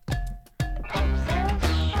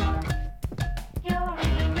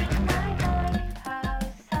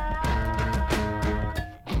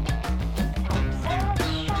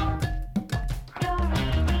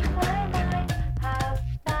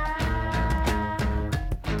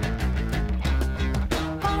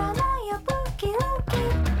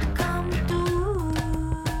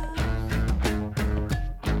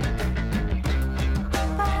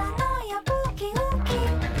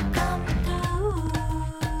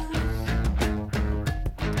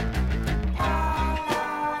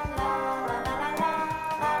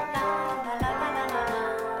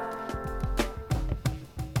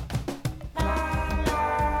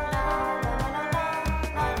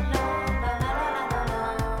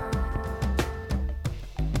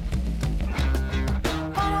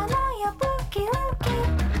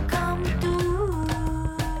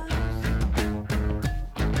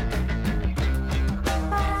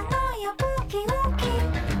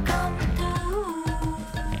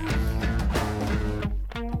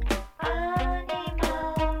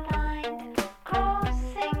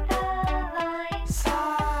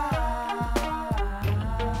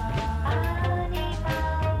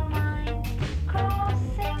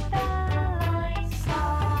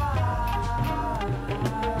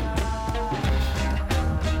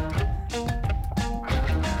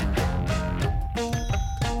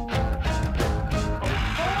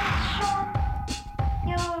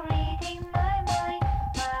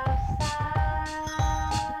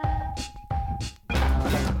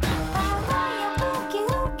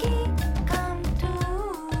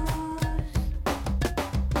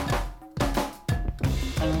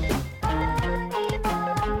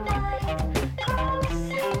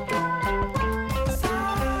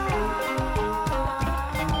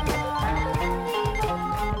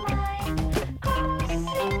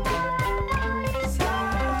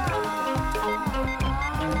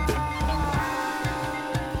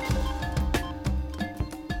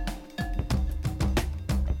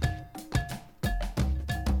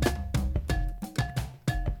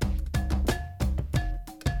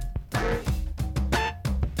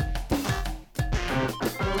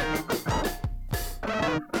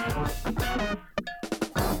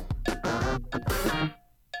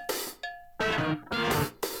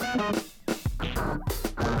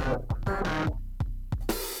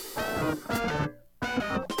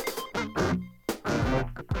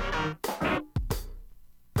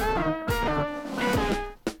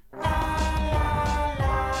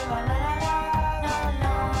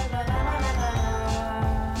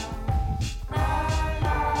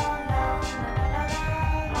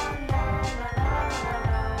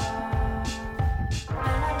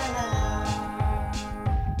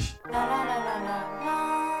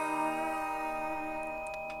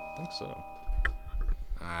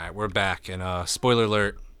 We're back, and spoiler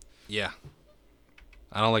alert, Yeah.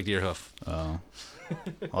 I don't like Deerhoof. Oh.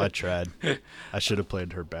 Well, I tried. I should have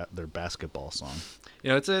played their basketball song.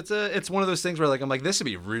 You know, it's one of those things where like I'm like, this would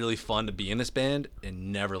be really fun to be in this band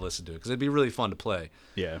and never listen to it because it'd be really fun to play.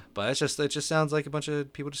 Yeah. But it just sounds like a bunch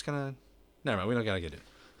of people just kind of. Never mind. We don't gotta get it.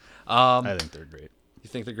 I think they're great. You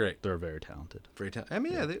think they're great? They're very talented. Very talented. I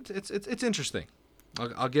mean, yeah, it's interesting.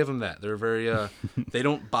 I'll give them that. They're very. They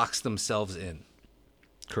don't box themselves in.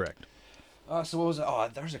 Correct. So what was it? Oh,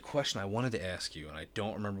 there's a question I wanted to ask you, and I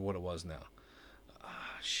don't remember what it was now.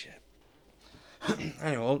 Shit.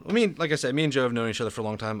 Anyway, well, I mean, like I said, me and Joe have known each other for a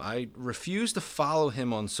long time. I refuse to follow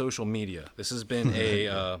him on social media. This has been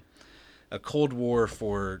a Cold War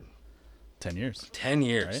for 10 years. 10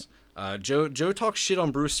 years. Right? Joe talked shit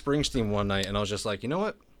on Bruce Springsteen one night, and I was just like, you know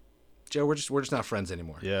what, Joe, we're just not friends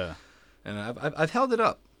anymore. Yeah. And I've held it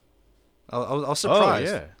up. I was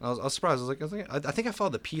surprised. Oh, yeah. I was surprised. I think I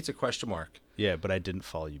followed the pizza question mark. Yeah, but I didn't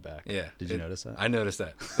follow you back. Yeah. Did you notice that? I noticed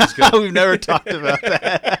that. It's good. We've never talked about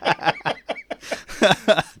that.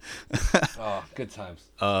 Oh, good times.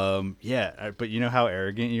 Yeah, but you know how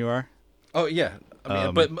arrogant you are? Oh, yeah. I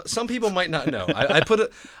mean, but some people might not know.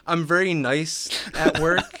 I'm very nice at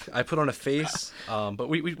work. I put on a face. But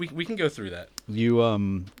we can go through that.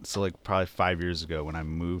 You so like probably 5 years ago when I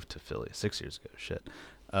moved to Philly, 6 years ago, shit.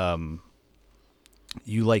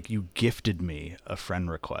 You gifted me a friend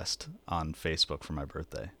request on Facebook for my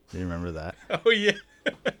birthday. Do you remember that? Oh yeah.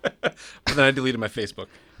 But then I deleted my Facebook.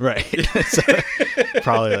 Right. So,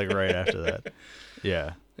 probably like right after that.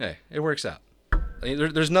 Yeah. Hey, it works out. I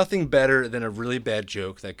mean, there's nothing better than a really bad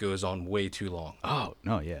joke that goes on way too long. Oh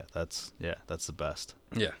no, yeah, that's the best.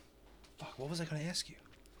 Yeah. Fuck, what was I going to ask you?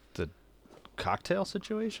 The cocktail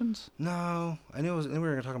situations? No, I knew we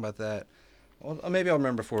were going to talk about that. Well, maybe I'll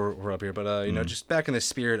remember before we're up here, but you know, just back in the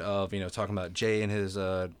spirit of talking about Jay and his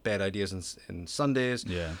bad ideas in Sundays.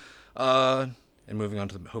 Yeah. And moving on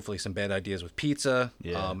to hopefully some bad ideas with pizza.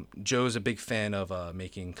 Yeah. Joe's a big fan of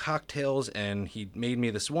making cocktails, and he made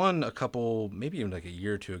me this one maybe even like a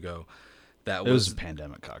year or two ago. It was a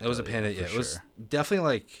pandemic cocktail. It was a pandemic. Yeah, it was definitely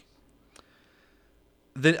like.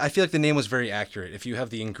 I feel like the name was very accurate. If you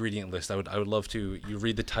have the ingredient list, I would love to you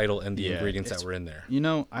read the title and the ingredients that were in there.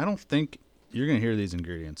 I don't think you're gonna hear these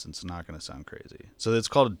ingredients, and it's not gonna sound crazy. So it's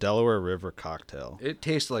called a Delaware River cocktail. It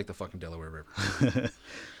tastes like the fucking Delaware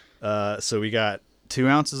River. So we got 2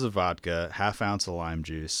 ounces of vodka, ½ ounce of lime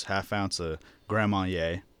juice, ½ ounce of Grand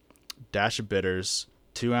Marnier, dash of bitters,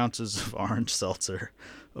 2 ounces of orange seltzer,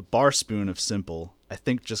 a bar spoon of Simple. I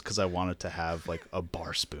think just because I wanted to have like a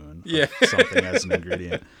bar spoon of something as an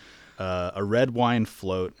ingredient. A red wine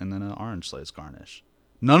float, and then an orange slice garnish.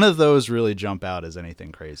 None of those really jump out as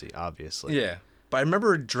anything crazy, obviously. Yeah. But I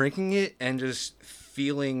remember drinking it and just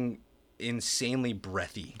feeling insanely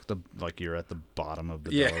breathy. Like you're at the bottom of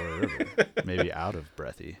the Delaware River. Maybe out of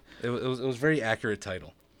breathy. It was a very accurate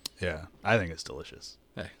title. Yeah. I think it's delicious.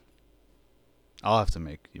 Hey. I'll have to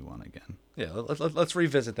make you one again. Yeah, let's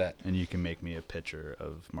revisit that. And you can make me a pitcher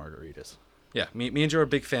of margaritas. Yeah, me and Joe are a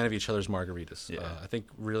big fan of each other's margaritas. Yeah. I think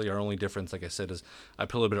really our only difference, like I said, is I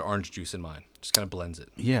put a little bit of orange juice in mine. Just kind of blends it.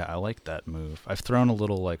 Yeah, I like that move. I've thrown a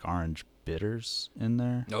little like orange bitters in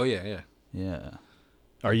there. Oh yeah. Yeah.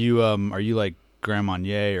 Are you like Grand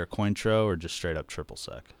Marnier or Cointreau or just straight up triple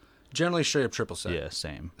sec? Generally straight up triple sec. Yeah,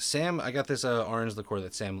 same. Sam, I got this orange liqueur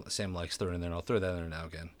that Sam likes throwing in there, and I'll throw that in there now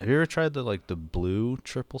again. Have you ever tried the blue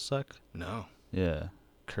triple sec? No. Yeah.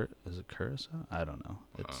 Is it Curacao? I don't know.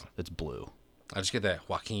 It's blue. I just get that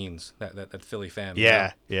Joaquin's, that Philly fan.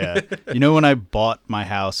 Yeah, yeah. When I bought my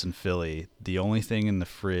house in Philly, the only thing in the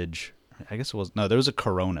fridge, I guess there was a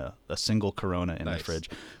Corona, a single Corona in the fridge.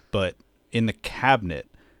 But in the cabinet,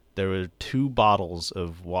 there were 2 bottles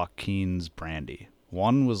of Joaquin's brandy.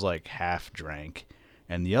 One was like half drank,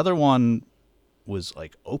 and the other one was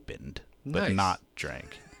like opened, but not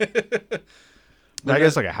drank. I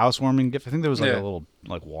guess like a housewarming gift. I think there was like a little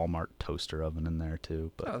like Walmart toaster oven in there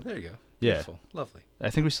too. But there you go. Yeah. Beautiful. Lovely.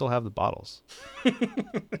 I think we still have the bottles.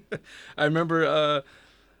 I remember,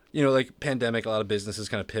 like pandemic, a lot of businesses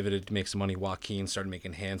kind of pivoted to make some money. Joaquin started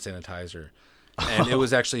making hand sanitizer. And it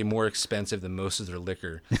was actually more expensive than most of their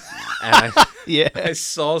liquor. And I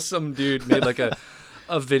saw some dude made like a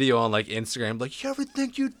video on like Instagram, like, you ever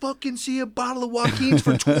think you'd fucking see a bottle of Joaquin's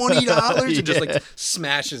for $20? And just like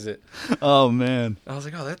smashes it. Oh man. I was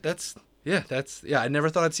like, oh, that's I never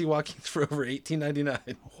thought I'd see Joaquin's for over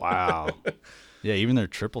 $18.99. Wow. Yeah, even their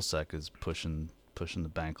triple sec is pushing the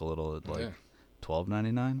bank a little at like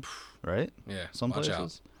 $12.99, right? Yeah. Some watch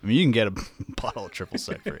places. out. I mean, you can get a bottle of triple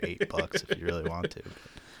sec for $8 if you really want to.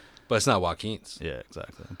 But it's not Joaquin's. Yeah,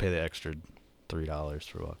 exactly. Pay the extra $3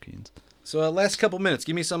 for Joaquin's. So last couple minutes,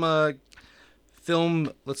 give me some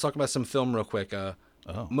film. Let's talk about some film real quick.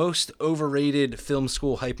 Most overrated film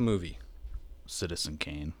school hype movie. Citizen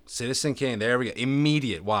Kane. Citizen Kane. There we go.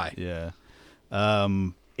 Immediate. Why? Yeah.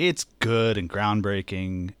 It's good and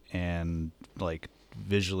groundbreaking and like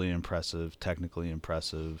visually impressive, technically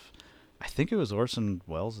impressive. I think it was Orson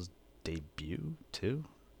Welles' debut too,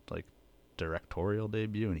 like directorial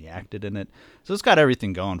debut, and he acted in it. So it's got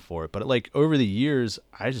everything going for it. But like over the years,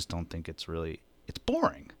 I just don't think it's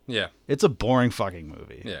boring. Yeah. It's a boring fucking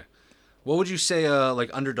movie. Yeah. What would you say, like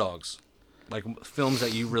underdogs? Like films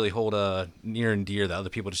that you really hold near and dear that other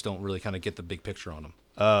people just don't really kind of get the big picture on them.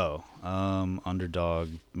 Underdog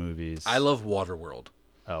movies. I love Waterworld.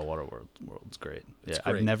 Oh, Waterworld's great. It's Yeah,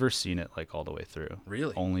 great. I've never seen it like all the way through.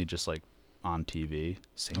 Really? Only just like on TV.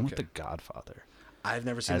 Same with Okay. The Godfather. I've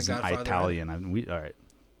never seen As The an Godfather. Italian, all right.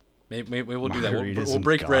 Maybe we'll do that. Margaritas We'll and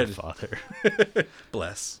break bread. Godfather.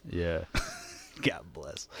 Bless. Yeah. God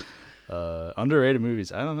bless. Underrated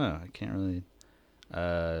movies. I don't know. I can't really.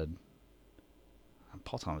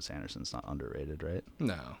 Paul Thomas Anderson's not underrated, right?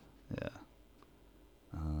 No. Yeah.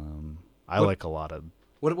 I like a lot of.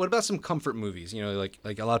 What about some comfort movies? You know,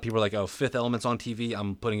 like a lot of people are like, oh, Fifth Element's on TV.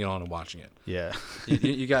 I'm putting it on and watching it. Yeah.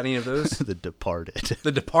 You got any of those? The Departed.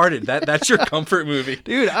 The Departed. That's your comfort movie.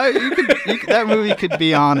 Dude, that movie could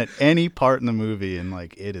be on at any part in the movie, and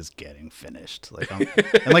like it is getting finished. Like,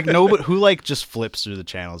 and like nobody who like just flips through the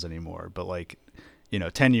channels anymore. But like,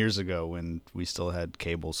 10 years ago when we still had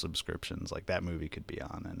cable subscriptions, like that movie could be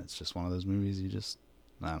on, and it's just one of those movies you just,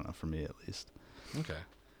 I don't know, for me at least. Okay.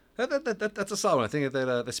 That's a solid one. I think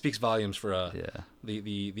that speaks volumes for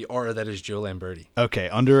the aura that is Joe Lamberti. Okay,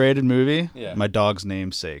 underrated movie. Yeah. My Dog's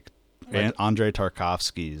Namesake, Right. Andrei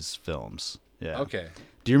Tarkovsky's films. Yeah. Okay.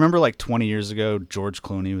 Do you remember like 20 years ago, George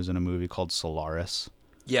Clooney was in a movie called Solaris?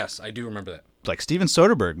 Yes, I do remember that. Like Steven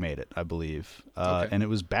Soderbergh made it, I believe, Okay. and it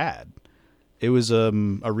was bad. It was a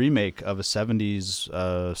remake of a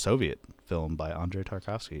 70s Soviet film by Andrei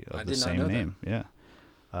Tarkovsky I of the did not same know that. name. Yeah.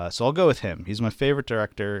 So I'll go with him. He's my favorite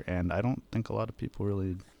director, and I don't think a lot of people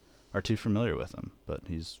really are too familiar with him. But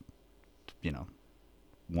he's,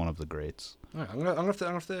 one of the greats. All right, I'm gonna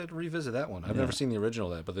have to revisit that one. I've never seen the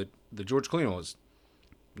original of that, but the George Clooney one was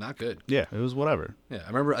not good. Yeah, it was whatever. Yeah, I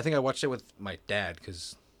remember. I think I watched it with my dad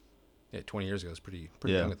because 20 years ago I was pretty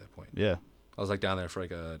young at that point. Yeah. I was like down there for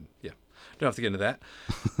like don't have to get into that.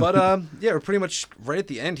 But we're pretty much right at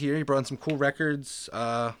the end here. You brought in some cool records.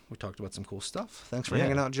 We talked about some cool stuff. Thanks for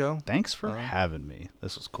hanging out, Joe. Thanks for having me.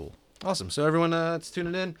 This was cool. Awesome. So everyone that's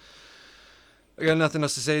tuning in, I got nothing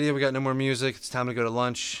else to say to you. We got no more music. It's time to go to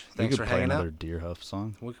lunch. Thanks for hanging another out. Deer Huff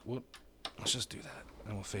song. Let's just do that,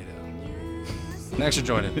 and we'll fade out. Thanks for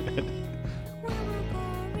joining.